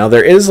should know. Now,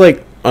 there is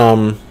like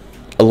a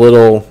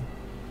little,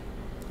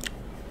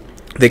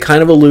 they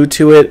kind of allude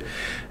to it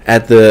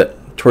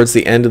towards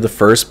the end of the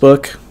first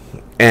book,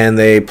 and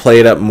they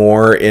play it up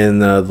more in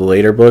the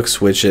later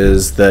books, which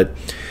is that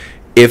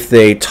if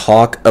they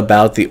talk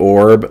about the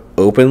orb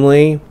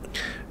openly,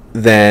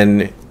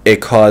 then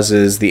it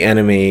causes the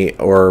enemy,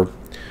 or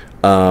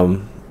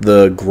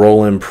the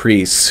Grolin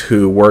priests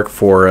who work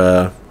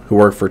for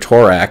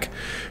Torak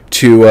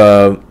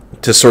to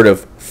sort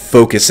of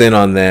focus in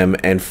on them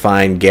and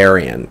find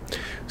Garion.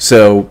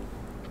 So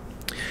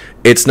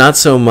it's not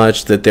so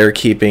much that they're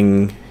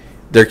keeping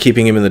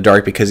him in the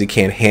dark because he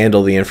can't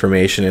handle the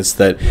information. It's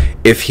that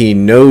if he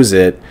knows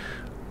it,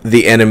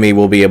 the enemy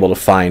will be able to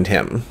find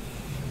him.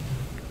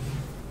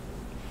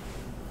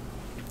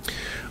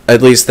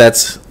 At least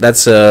that's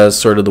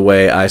sort of the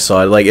way I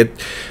saw it. Like,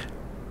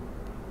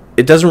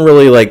 it doesn't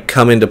really like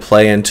come into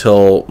play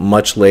until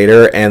much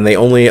later, and they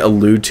only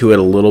allude to it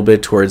a little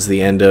bit towards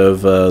the end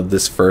of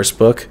this first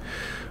book.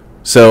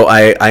 So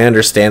I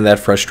understand that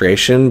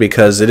frustration,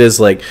 because it is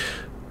like,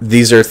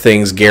 these are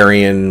things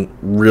Garion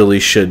really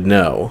should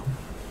know.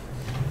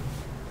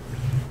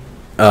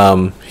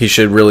 He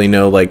should really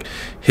know like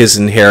his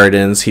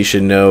inheritance. He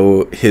should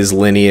know his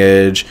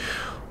lineage,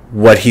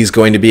 what he's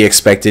going to be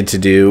expected to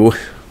do,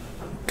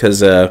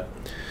 because I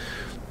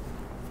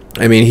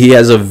mean, he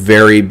has a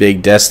very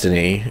big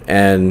destiny,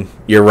 and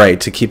you're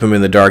right, to keep him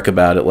in the dark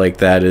about it like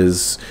that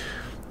is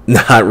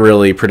not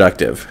really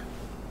productive.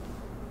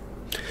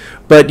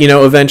 But, you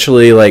know,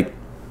 eventually, like,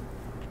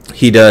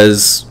 he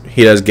does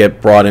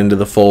get brought into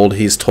the fold.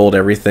 He's told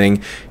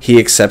everything. He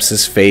accepts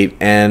his fate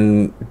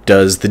and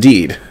does the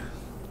deed.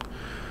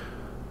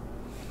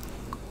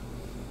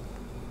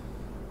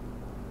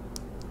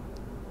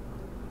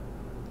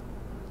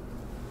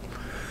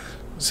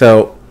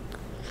 So,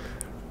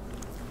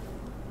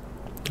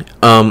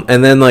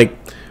 and then, like,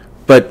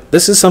 but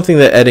this is something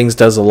that Eddings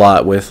does a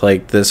lot with,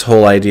 like, this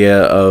whole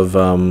idea of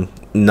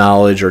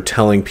knowledge, or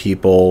telling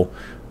people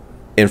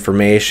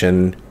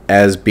information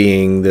as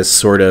being this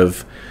sort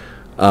of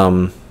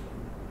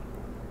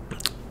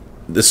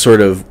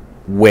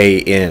way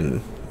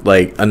in.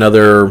 Like,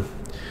 another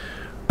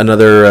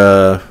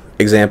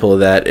example of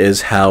that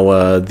is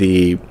how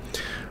the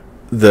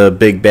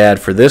big bad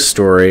for this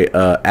story,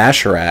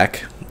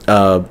 Asherak,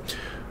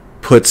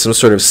 put some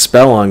sort of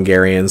spell on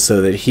Garion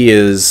so that he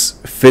is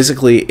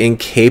physically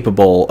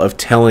incapable of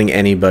telling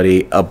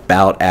anybody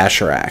about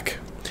Asherak.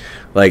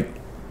 Like,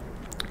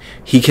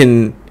 he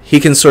can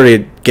sort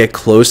of get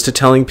close to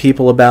telling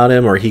people about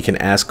him, or he can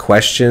ask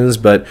questions,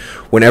 but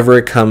whenever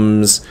it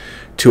comes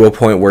to a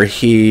point where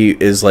he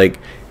is like,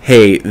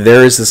 hey,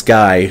 there is this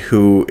guy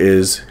who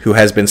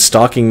has been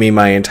stalking me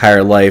my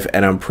entire life,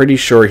 and I'm pretty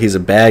sure he's a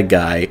bad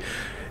guy,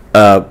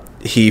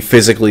 he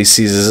physically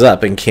seizes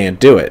up and can't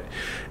do it.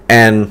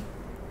 And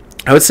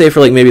I would say for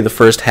like maybe the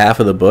first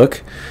half of the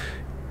book,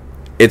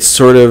 it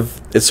sort of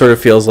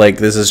feels like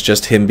this is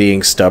just him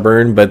being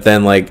stubborn, but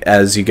then like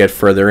as you get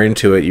further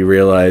into it, you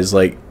realize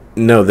like,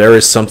 no, there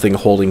is something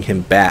holding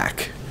him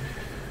back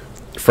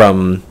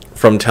from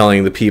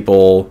telling the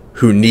people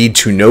who need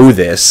to know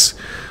this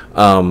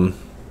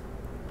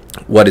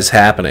what is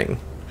happening.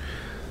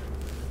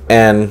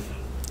 And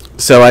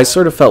so I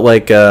sort of felt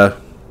like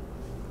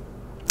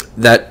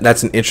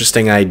that's an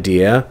interesting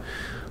idea.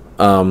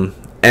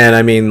 And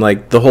I mean,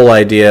 like, the whole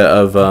idea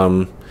of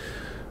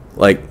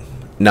like,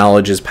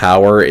 knowledge is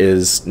power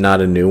is not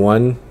a new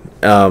one.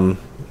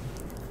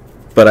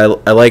 But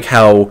I like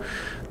how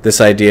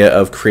this idea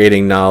of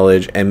creating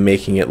knowledge and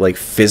making it like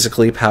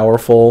physically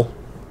powerful,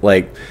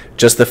 like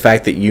just the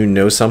fact that you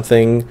know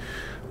something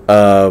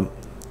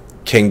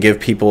can give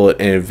people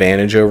an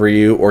advantage over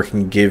you, or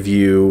can give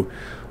you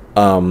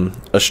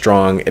a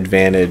strong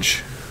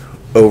advantage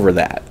over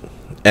that.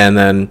 And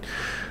then,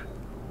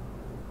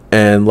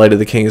 and Light of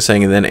the King is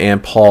saying, and then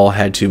Aunt Paul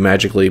had to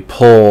magically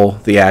pull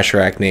the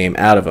Asherak name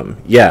out of him.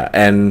 Yeah,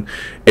 and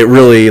it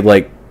really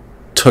like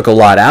took a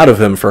lot out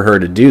of him for her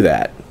to do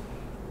that.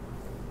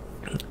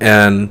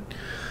 And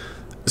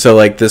so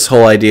like this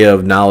whole idea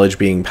of knowledge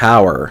being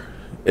power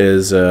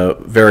is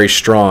very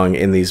strong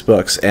in these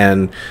books,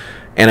 and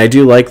I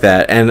do like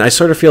that, and I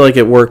sort of feel like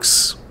it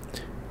works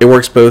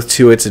both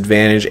to its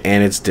advantage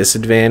and its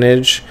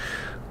disadvantage,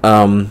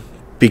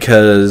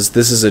 because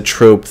this is a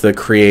trope that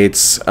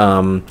creates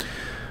a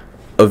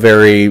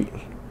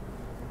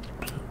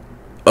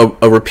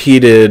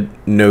repeated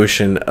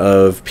notion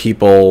of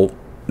people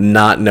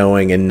not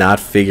knowing and not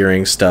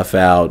figuring stuff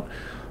out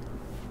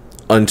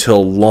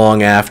until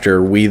long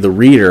after we, the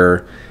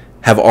reader,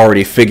 have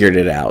already figured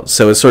it out.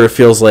 So it sort of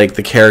feels like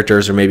the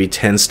characters are maybe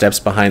 10 steps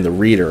behind the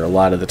reader a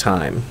lot of the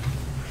time.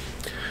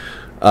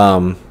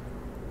 And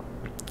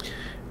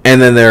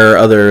then there are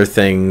other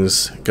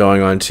things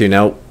going on too.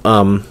 Now,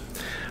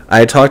 I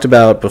had talked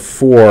about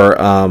before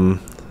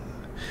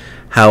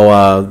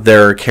how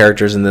there are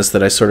characters in this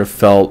that I sort of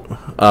felt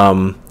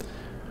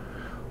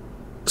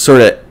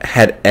sort of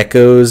had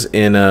echoes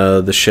in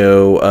the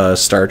show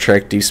Star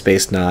Trek Deep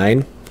Space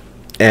Nine.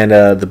 And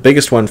the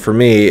biggest one for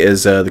me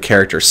is the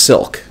character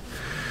Silk.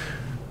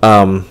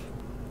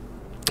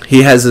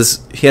 He has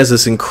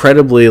this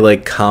incredibly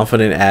like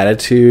confident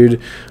attitude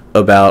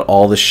about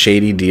all the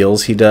shady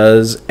deals he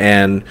does,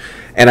 and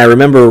I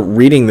remember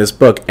reading this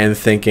book and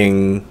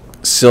thinking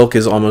Silk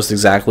is almost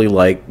exactly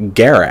like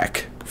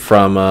Garak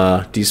from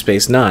Deep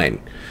Space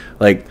Nine.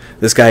 Like,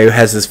 this guy who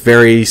has this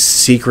very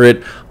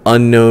secret,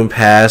 unknown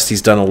past.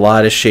 He's done a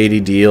lot of shady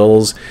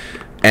deals.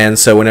 And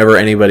so whenever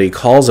anybody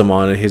calls him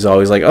on it, he's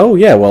always like, oh,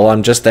 yeah, well,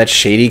 I'm just that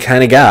shady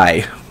kind of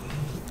guy.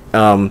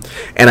 And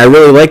I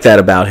really like that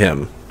about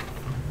him.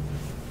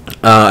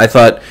 I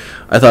thought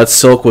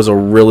Silk was a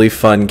really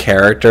fun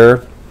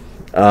character.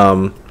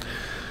 I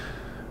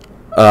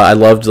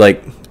loved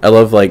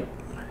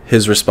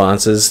his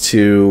responses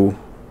to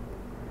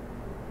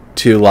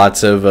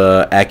lots of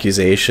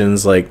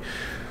accusations. Like,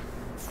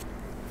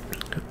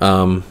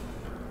 what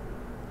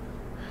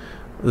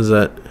is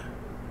that?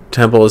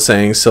 Temple is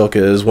saying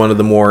Silka is one of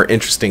the more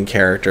interesting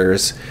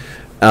characters.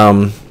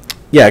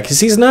 Yeah, because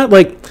he's not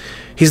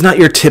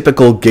your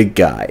typical gig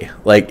guy.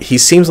 Like, he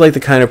seems like the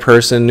kind of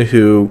person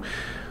who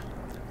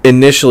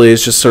initially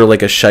is just sort of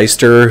like a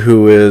shyster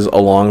who is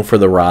along for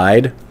the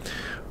ride,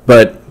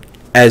 but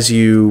as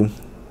you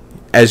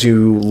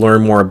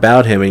learn more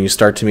about him and you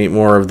start to meet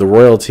more of the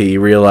royalty, you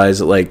realize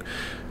that, like,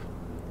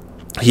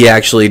 he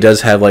actually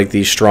does have, like,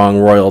 these strong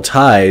royal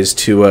ties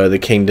to the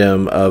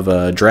kingdom of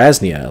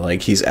Drasnia.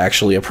 Like, he's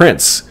actually a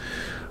prince.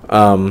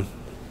 But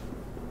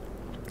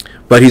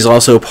he's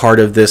also part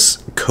of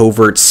this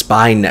covert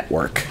spy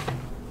network.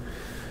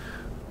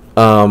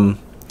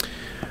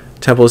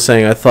 Temple is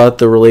saying, I thought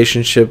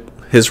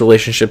his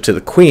relationship to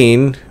the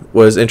queen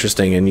was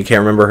interesting, and you can't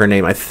remember her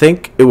name. I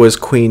think it was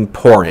Queen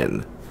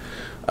Porin.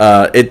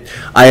 I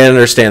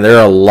understand there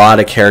are a lot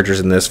of characters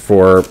in this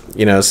for,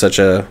 such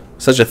a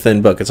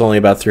thin book. It's only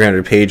about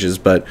 300 pages,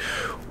 but,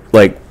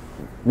 like,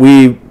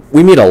 we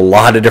meet a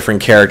lot of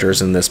different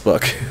characters in this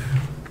book.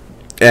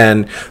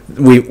 And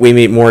we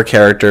meet more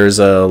characters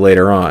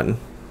later on.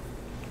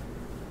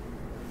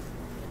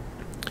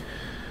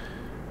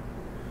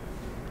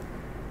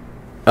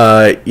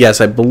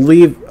 Yes, I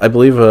believe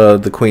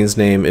the queen's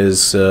name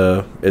is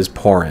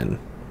Porin,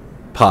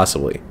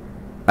 possibly.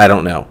 I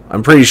don't know.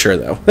 I'm pretty sure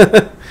though.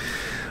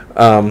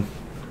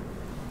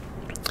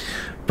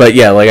 But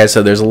yeah, like I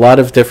said, there's a lot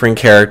of different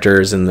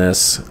characters in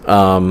this,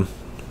 and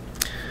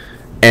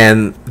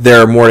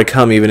there are more to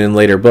come even in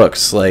later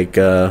books. Like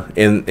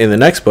in the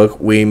next book,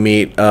 we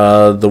meet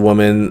the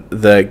woman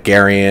that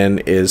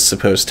Garion is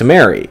supposed to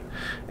marry,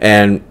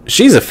 and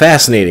she's a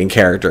fascinating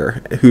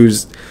character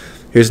whose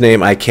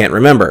name I can't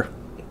remember,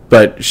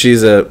 but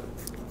she's a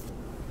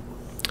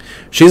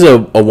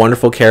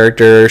wonderful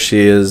character.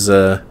 She's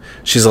a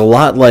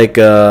lot like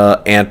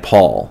Aunt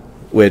Paul,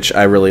 which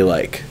I really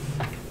like.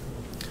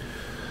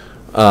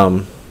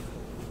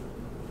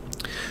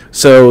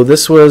 So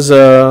this was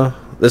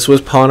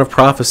Pawn of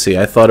Prophecy.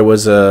 I thought it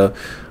was I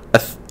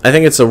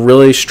think it's a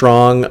really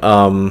strong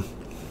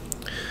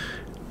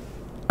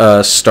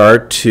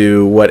start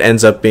to what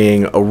ends up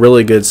being a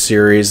really good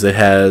series that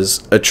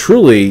has a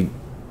truly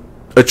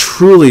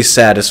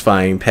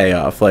satisfying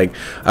payoff. Like,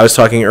 I was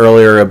talking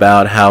earlier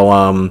about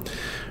how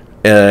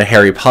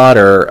Harry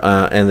Potter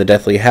and the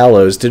Deathly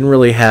Hallows didn't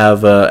really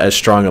have as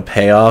strong a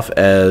payoff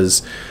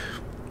as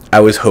I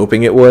was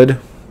hoping it would.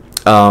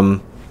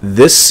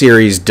 This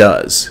series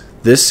does.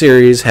 This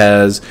series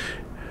has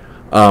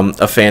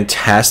a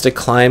fantastic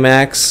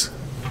climax.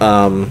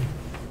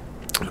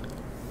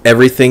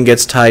 Everything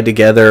gets tied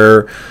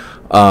together.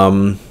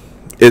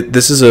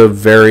 This is a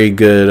very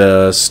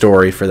good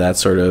story for that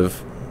sort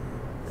of...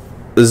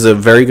 This is a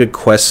very good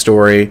quest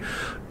story.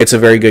 It's a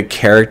very good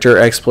character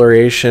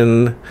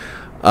exploration.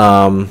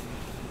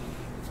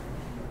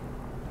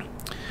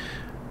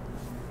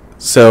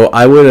 So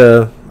I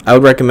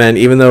would recommend,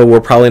 even though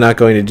we're probably not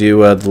going to do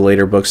the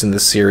later books in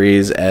this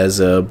series as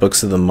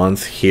books of the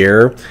month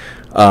here,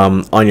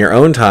 on your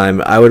own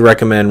time, I would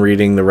recommend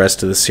reading the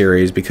rest of the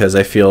series, because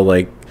I feel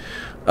like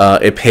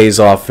it pays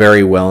off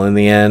very well in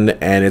the end,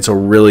 and it's a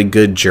really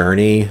good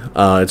journey.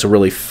 It's a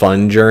really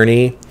fun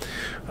journey.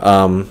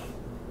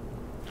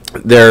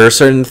 There are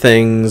certain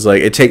things,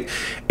 like, it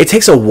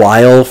takes a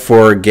while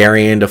for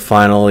Garion to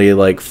finally,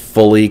 like,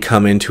 fully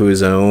come into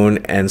his own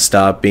and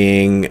stop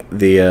being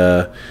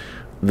the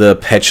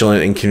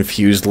petulant and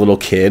confused little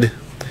kid.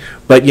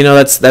 But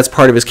that's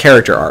part of his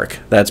character arc.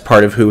 That's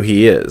part of who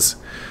he is.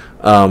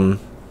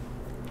 One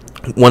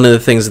of the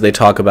things that they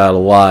talk about a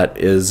lot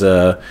is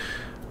the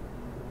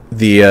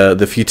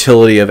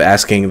futility of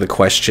asking the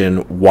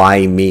question,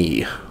 why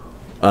me?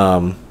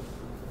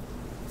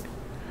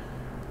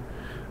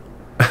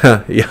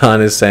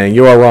 Jan is saying,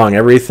 you are wrong.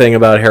 Everything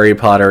about Harry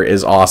Potter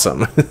is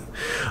awesome.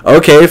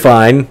 Okay,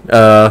 fine.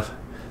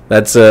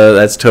 That's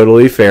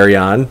totally fair,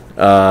 Jan.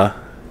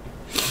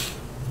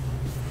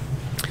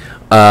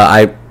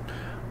 I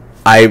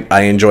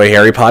enjoy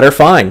Harry Potter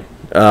fine.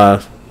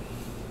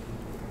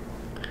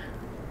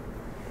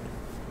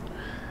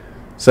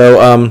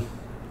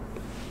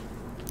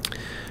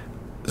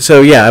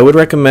 So yeah, I would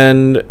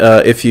recommend,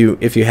 if you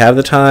have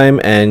the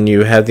time and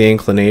you have the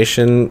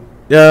inclination,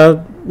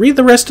 read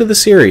the rest of the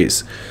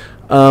series.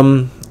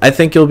 I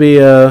think you'll be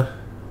Light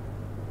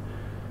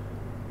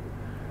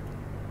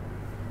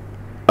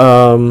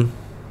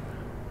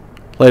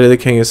of the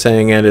King is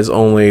saying it is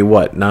only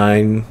what,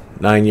 10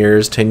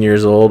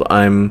 years old.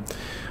 I'm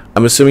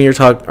assuming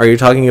are you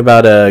talking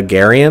about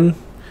Garion?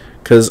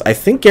 Because I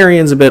think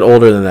Garion's a bit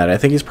older than that. I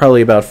think he's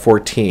probably about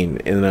 14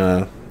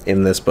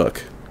 in this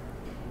book.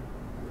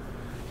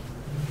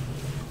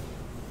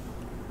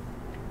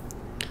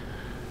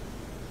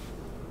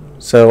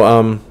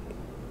 So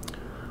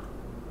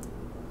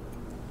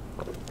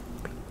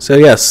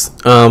yes,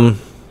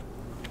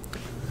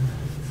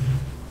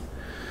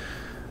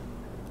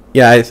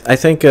 yeah, I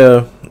think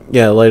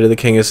yeah, Light of the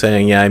King is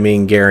saying, yeah, I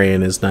mean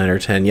Garion is 9 or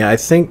 10. Yeah, I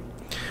think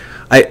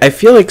I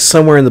feel like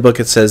somewhere in the book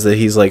it says that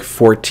he's like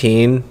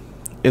 14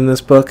 in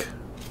this book.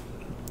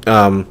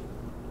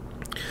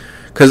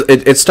 because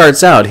it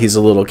starts out he's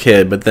a little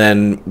kid, but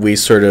then we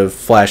sort of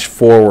flash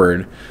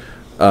forward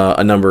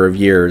a number of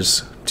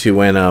years to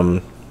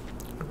when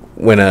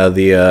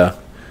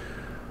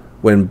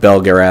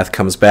Belgarath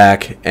comes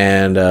back,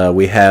 and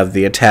we have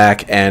the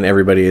attack, and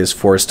everybody is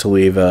forced to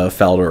leave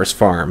Faldor's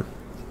farm.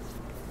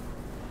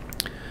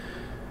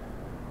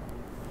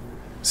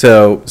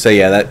 So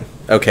yeah, that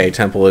okay.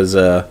 Temple is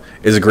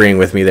agreeing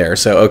with me there.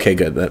 So okay,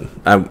 good. That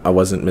I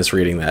wasn't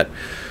misreading that.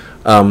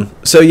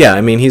 So yeah,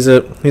 I mean he's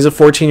a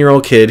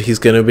 14-year-old kid. He's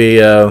gonna be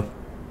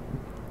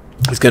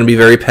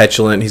very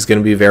petulant. He's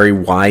gonna be very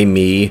why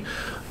me,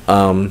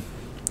 but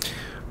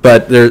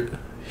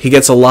he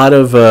gets a lot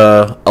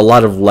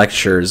of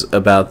lectures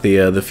about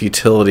the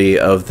futility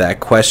of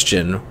that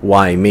question,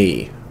 why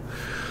me,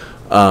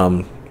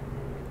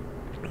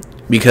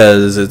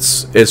 because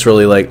it's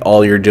really like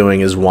all you're doing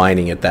is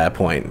whining at that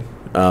point,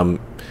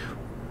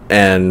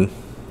 and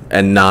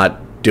not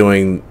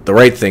doing the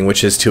right thing,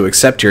 which is to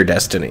accept your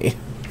destiny.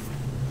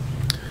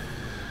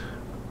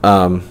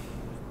 But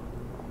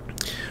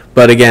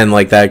again,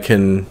 like that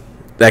can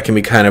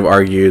be kind of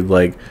argued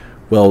like,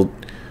 well,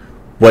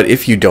 what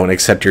if you don't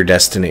accept your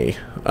destiny?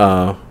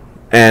 But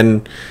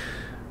in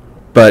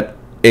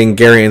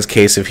Garion's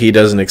case, if he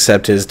doesn't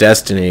accept his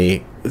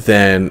destiny,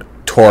 then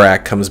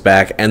Torak comes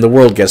back and the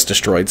world gets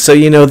destroyed. So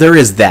there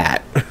is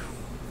that.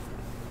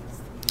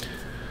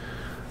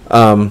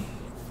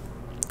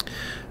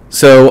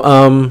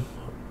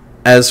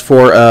 As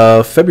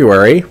for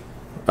February,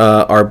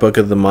 our book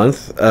of the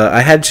month,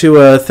 I had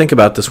to think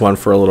about this one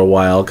for a little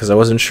while because I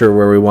wasn't sure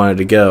where we wanted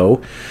to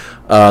go.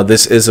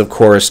 This is, of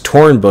course,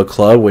 Torn Book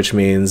Club, which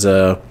means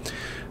we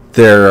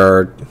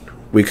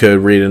could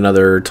read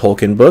another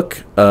Tolkien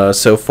book.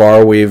 So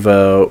far, we've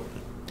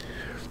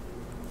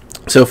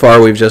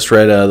just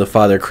read the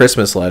Father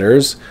Christmas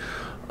Letters,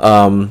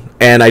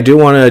 and I do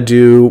want to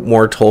do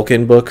more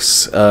Tolkien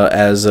books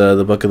as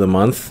the book of the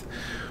month.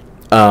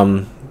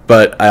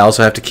 But I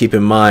also have to keep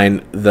in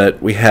mind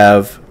that we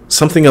have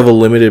something of a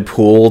limited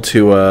pool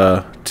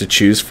to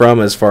choose from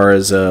as far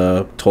as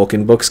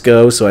Tolkien books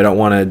go, so I don't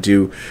want to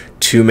do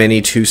too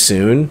many too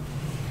soon.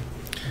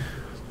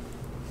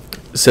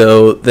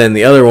 So then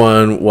the other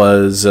one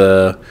was,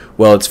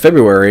 it's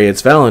February,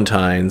 it's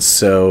Valentine's,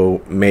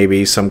 so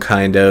maybe some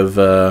kind of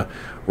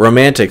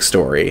romantic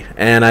story.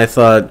 And I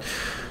thought,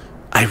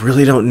 I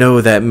really don't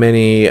know that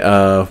many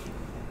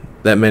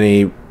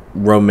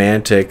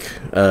romantic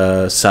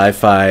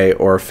sci-fi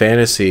or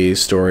fantasy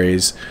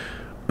stories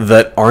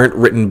that aren't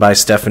written by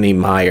Stephanie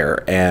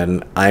Meyer,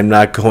 and I'm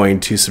not going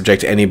to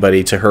subject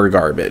anybody to her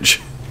garbage.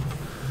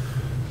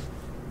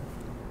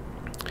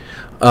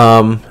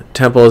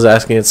 Temple is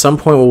asking, at some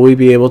point will we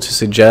be able to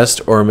suggest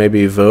or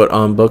maybe vote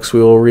on books we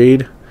will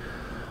read?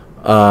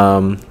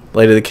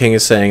 Lady the King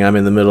is saying, I'm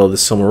in the middle of the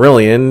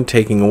Silmarillion,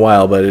 taking a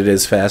while, but it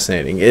is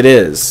fascinating. It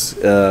is.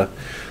 The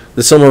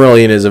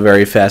Silmarillion is a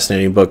very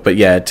fascinating book, but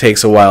yeah, it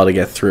takes a while to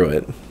get through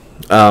it.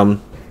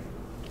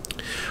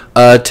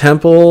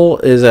 Temple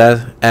is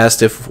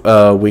asked if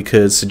we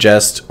could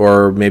suggest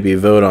or maybe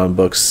vote on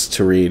books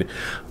to read.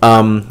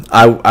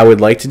 I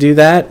would like to do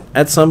that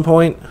at some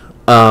point.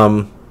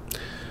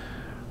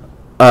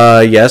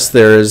 Yes,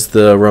 there's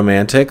the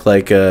romantic,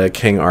 like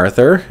King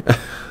Arthur.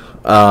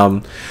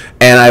 And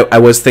I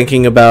was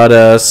thinking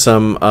about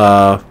some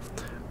Arthurian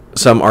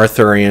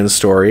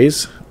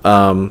stories.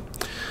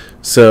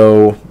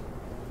 So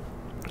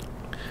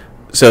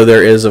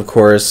there is, of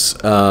course,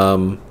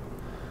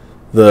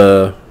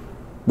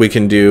 we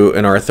can do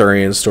an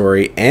Arthurian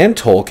story and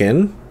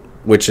Tolkien,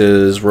 which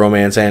is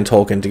romance and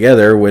Tolkien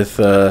together, with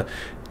the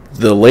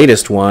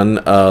latest one,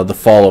 The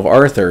Fall of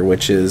Arthur,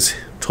 which is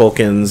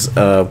Tolkien's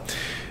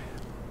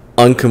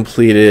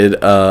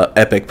uncompleted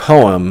epic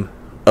poem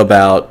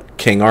about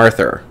King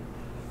Arthur.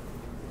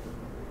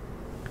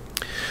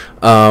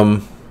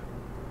 And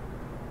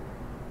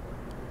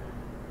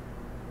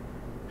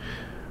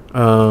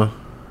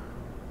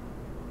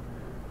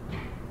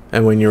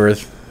when you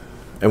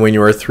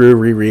are through,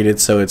 reread it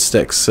so it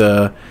sticks.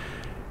 What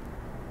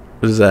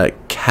is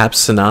that?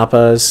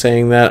 Capsanapa is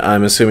saying that.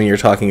 I'm assuming you're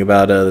talking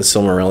about the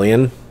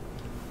Silmarillion.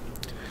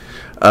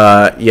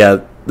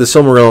 Yeah, the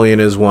Silmarillion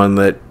is one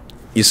that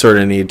you sort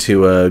of need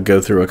to go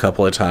through a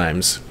couple of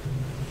times.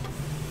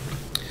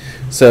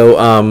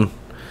 So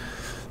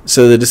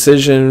the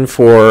decision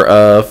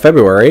for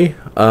February,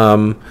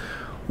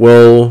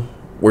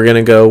 we're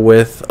gonna go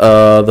with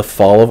The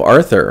Fall of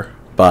Arthur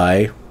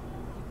by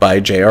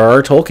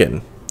J.R.R.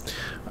 Tolkien.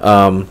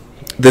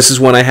 This is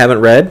one I haven't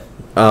read,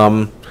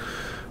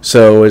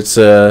 so it's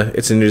a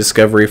new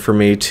discovery for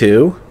me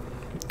too.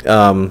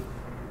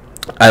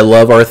 I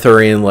love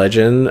Arthurian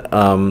legend,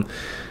 and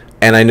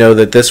I know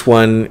that this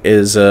one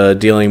is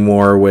dealing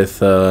more with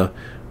the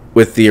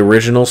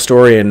original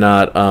story and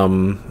not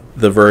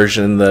the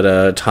version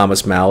that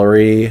Thomas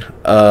Mallory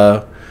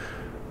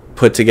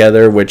put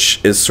together,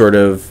 which is sort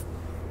of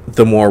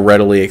the more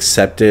readily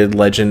accepted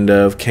legend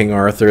of King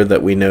Arthur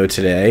that we know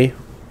today.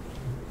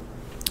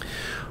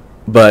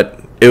 But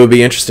it would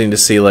be interesting to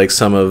see like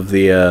some of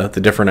the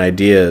different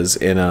ideas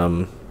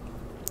in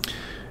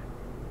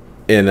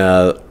in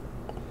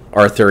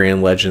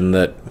Arthurian legend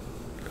that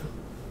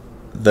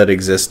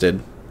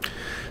existed.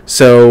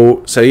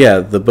 So yeah,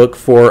 the book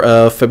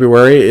for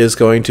February is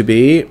going to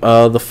be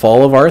The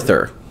Fall of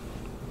Arthur.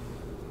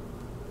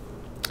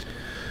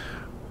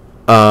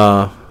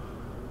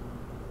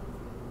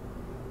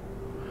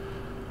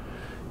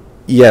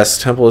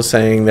 Yes, Temple is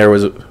saying there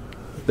was a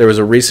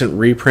recent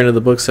reprint of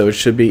the book, so it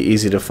should be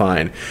easy to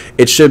find.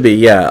 It should be,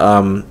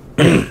 yeah.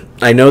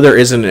 I know there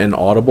isn't an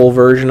Audible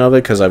version of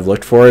it because I've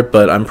looked for it,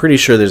 but I'm pretty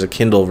sure there's a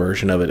Kindle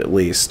version of it at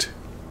least.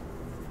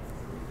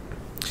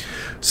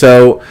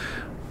 So,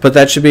 but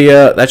that should be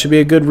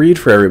a good read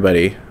for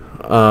everybody.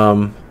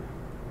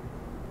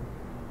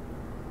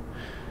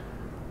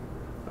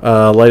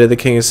 Light of the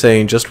King is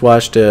saying just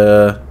watched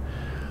the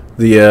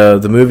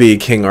movie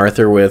King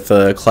Arthur with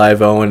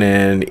Clive Owen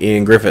and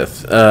Ian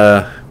Griffith.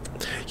 Yeah,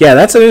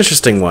 that's an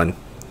interesting one.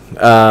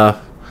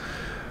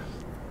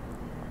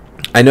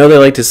 I know they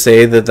like to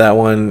say that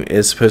one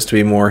is supposed to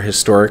be more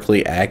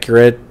historically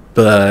accurate,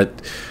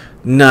 but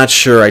not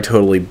sure I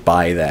totally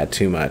buy that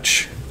too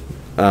much.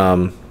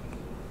 So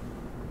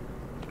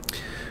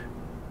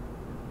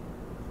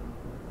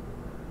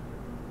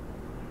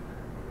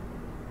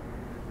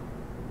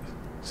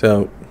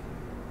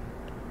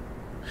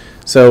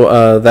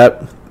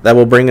that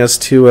will bring us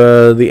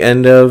to the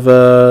end of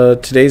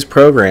today's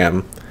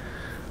program.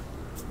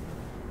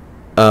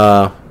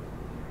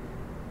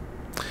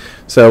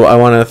 So I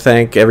want to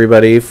thank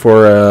everybody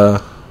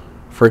for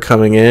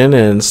coming in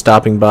and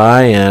stopping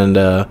by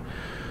and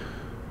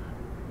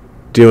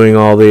doing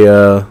all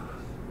the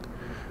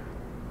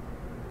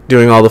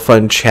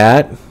fun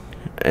chat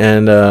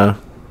and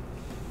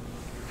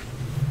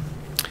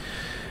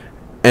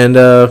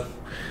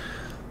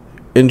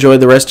enjoy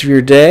the rest of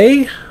your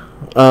day.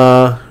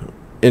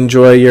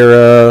 Enjoy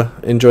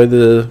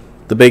the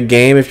big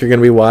game if you're going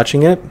to be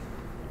watching it.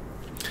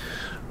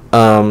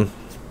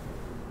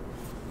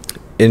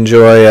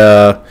 Enjoy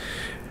the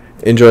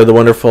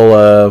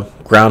wonderful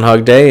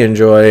Groundhog Day.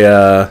 Enjoy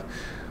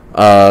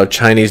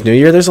Chinese New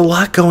Year. There's a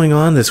lot going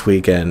on this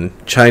weekend.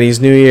 Chinese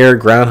New Year,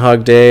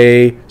 Groundhog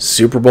Day,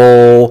 Super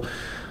Bowl,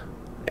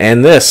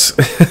 and this.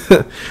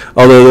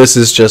 Although this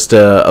is just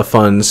a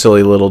fun,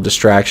 silly little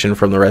distraction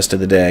from the rest of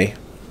the day.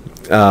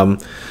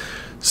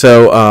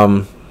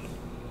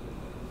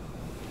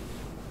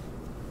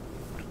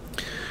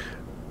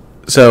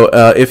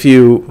 If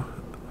you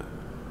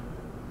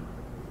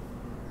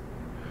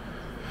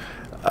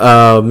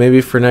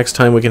maybe for next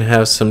time we can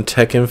have some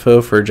tech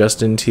info for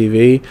Justin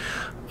TV.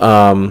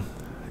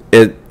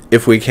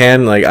 If we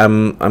can, like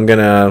I'm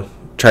gonna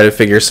try to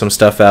figure some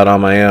stuff out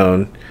on my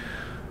own.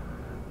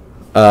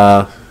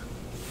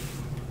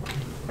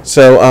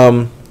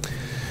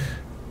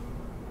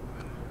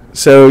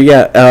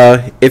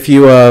 If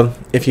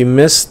you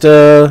missed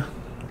the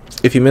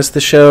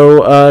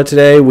show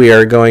today, we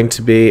are going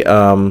to be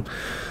I'm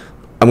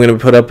going to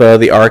put up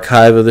the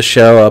archive of the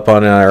show up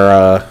on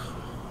our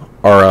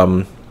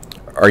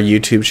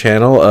YouTube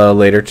channel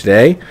later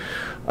today,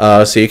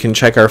 so you can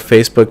check our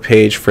Facebook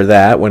page for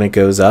that when it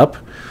goes up.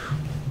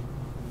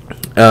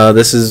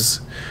 This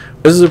is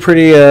a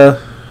pretty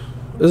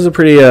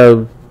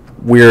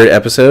weird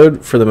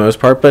episode for the most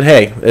part, but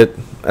hey,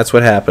 that's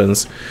what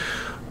happens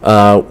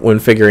when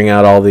figuring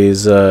out all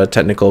these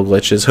technical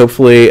glitches.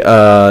 Hopefully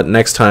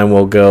next time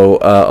will go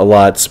a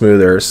lot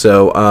smoother.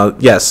 So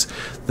yes,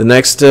 the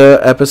next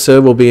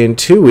episode will be in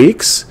 2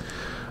 weeks.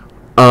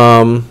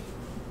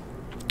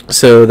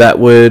 So that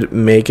would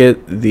make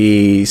it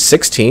the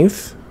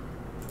 16th.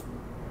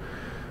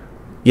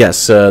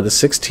 Yes, the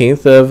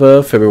 16th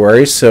of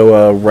February.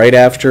 So right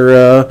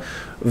after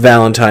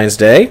Valentine's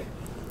Day.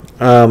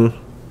 That'll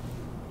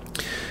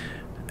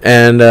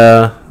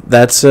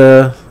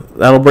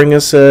bring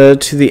us to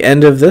the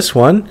end of this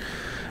one.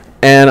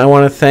 And I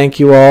want to thank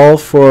you all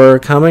for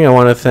coming. I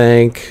want to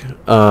thank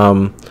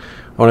Jan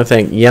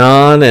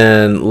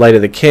and Light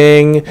of the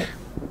King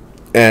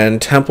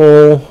and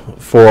Temple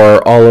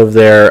for all of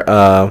their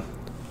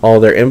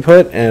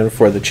input and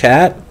for the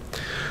chat.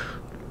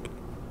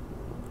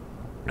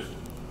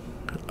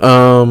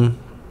 Light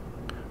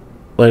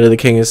of the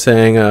King is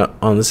saying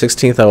on the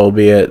 16th I will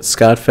be at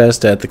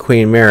Scottfest at the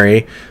Queen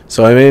Mary,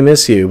 so I may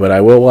miss you, but I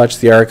will watch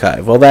the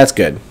archive. Well, that's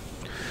good.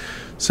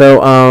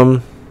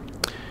 So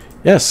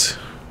yes,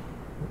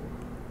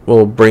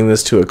 we'll bring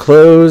this to a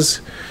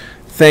close.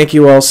 Thank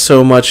you all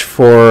so much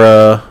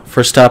for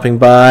stopping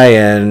by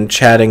and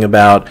chatting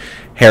about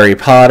Harry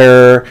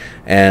Potter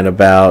and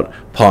about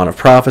Pawn of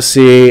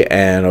Prophecy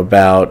and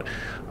about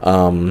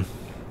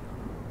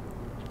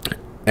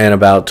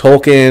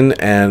Tolkien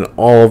and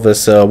all of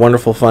this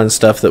wonderful fun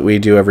stuff that we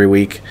do every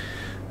week.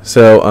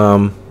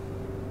 So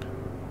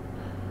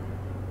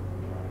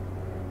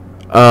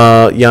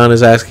Jan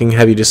is asking,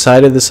 have you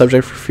decided the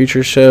subject for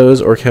future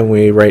shows, or can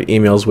we write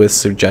emails with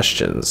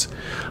suggestions?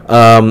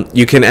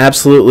 You can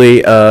absolutely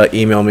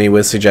email me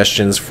with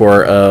suggestions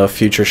for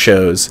future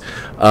shows.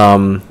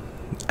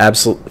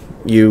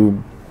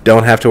 You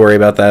don't have to worry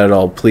about that at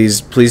all.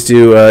 Please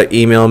do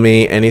email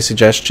me any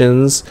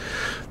suggestions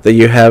that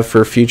you have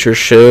for future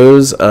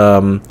shows.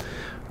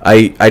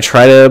 I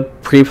try to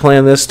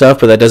pre-plan this stuff,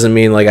 but that doesn't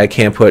mean like I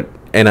can't put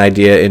an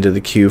idea into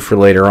the queue for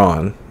later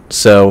on.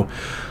 So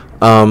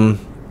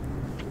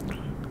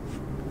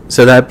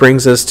so that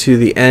brings us to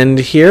the end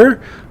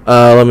here.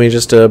 Let me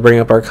just bring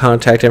up our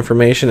contact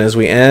information as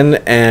we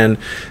end, and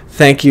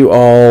thank you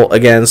all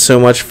again so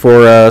much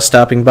for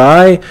stopping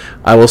by.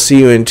 I will see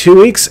you in 2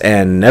 weeks,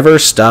 and never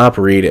stop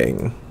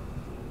reading.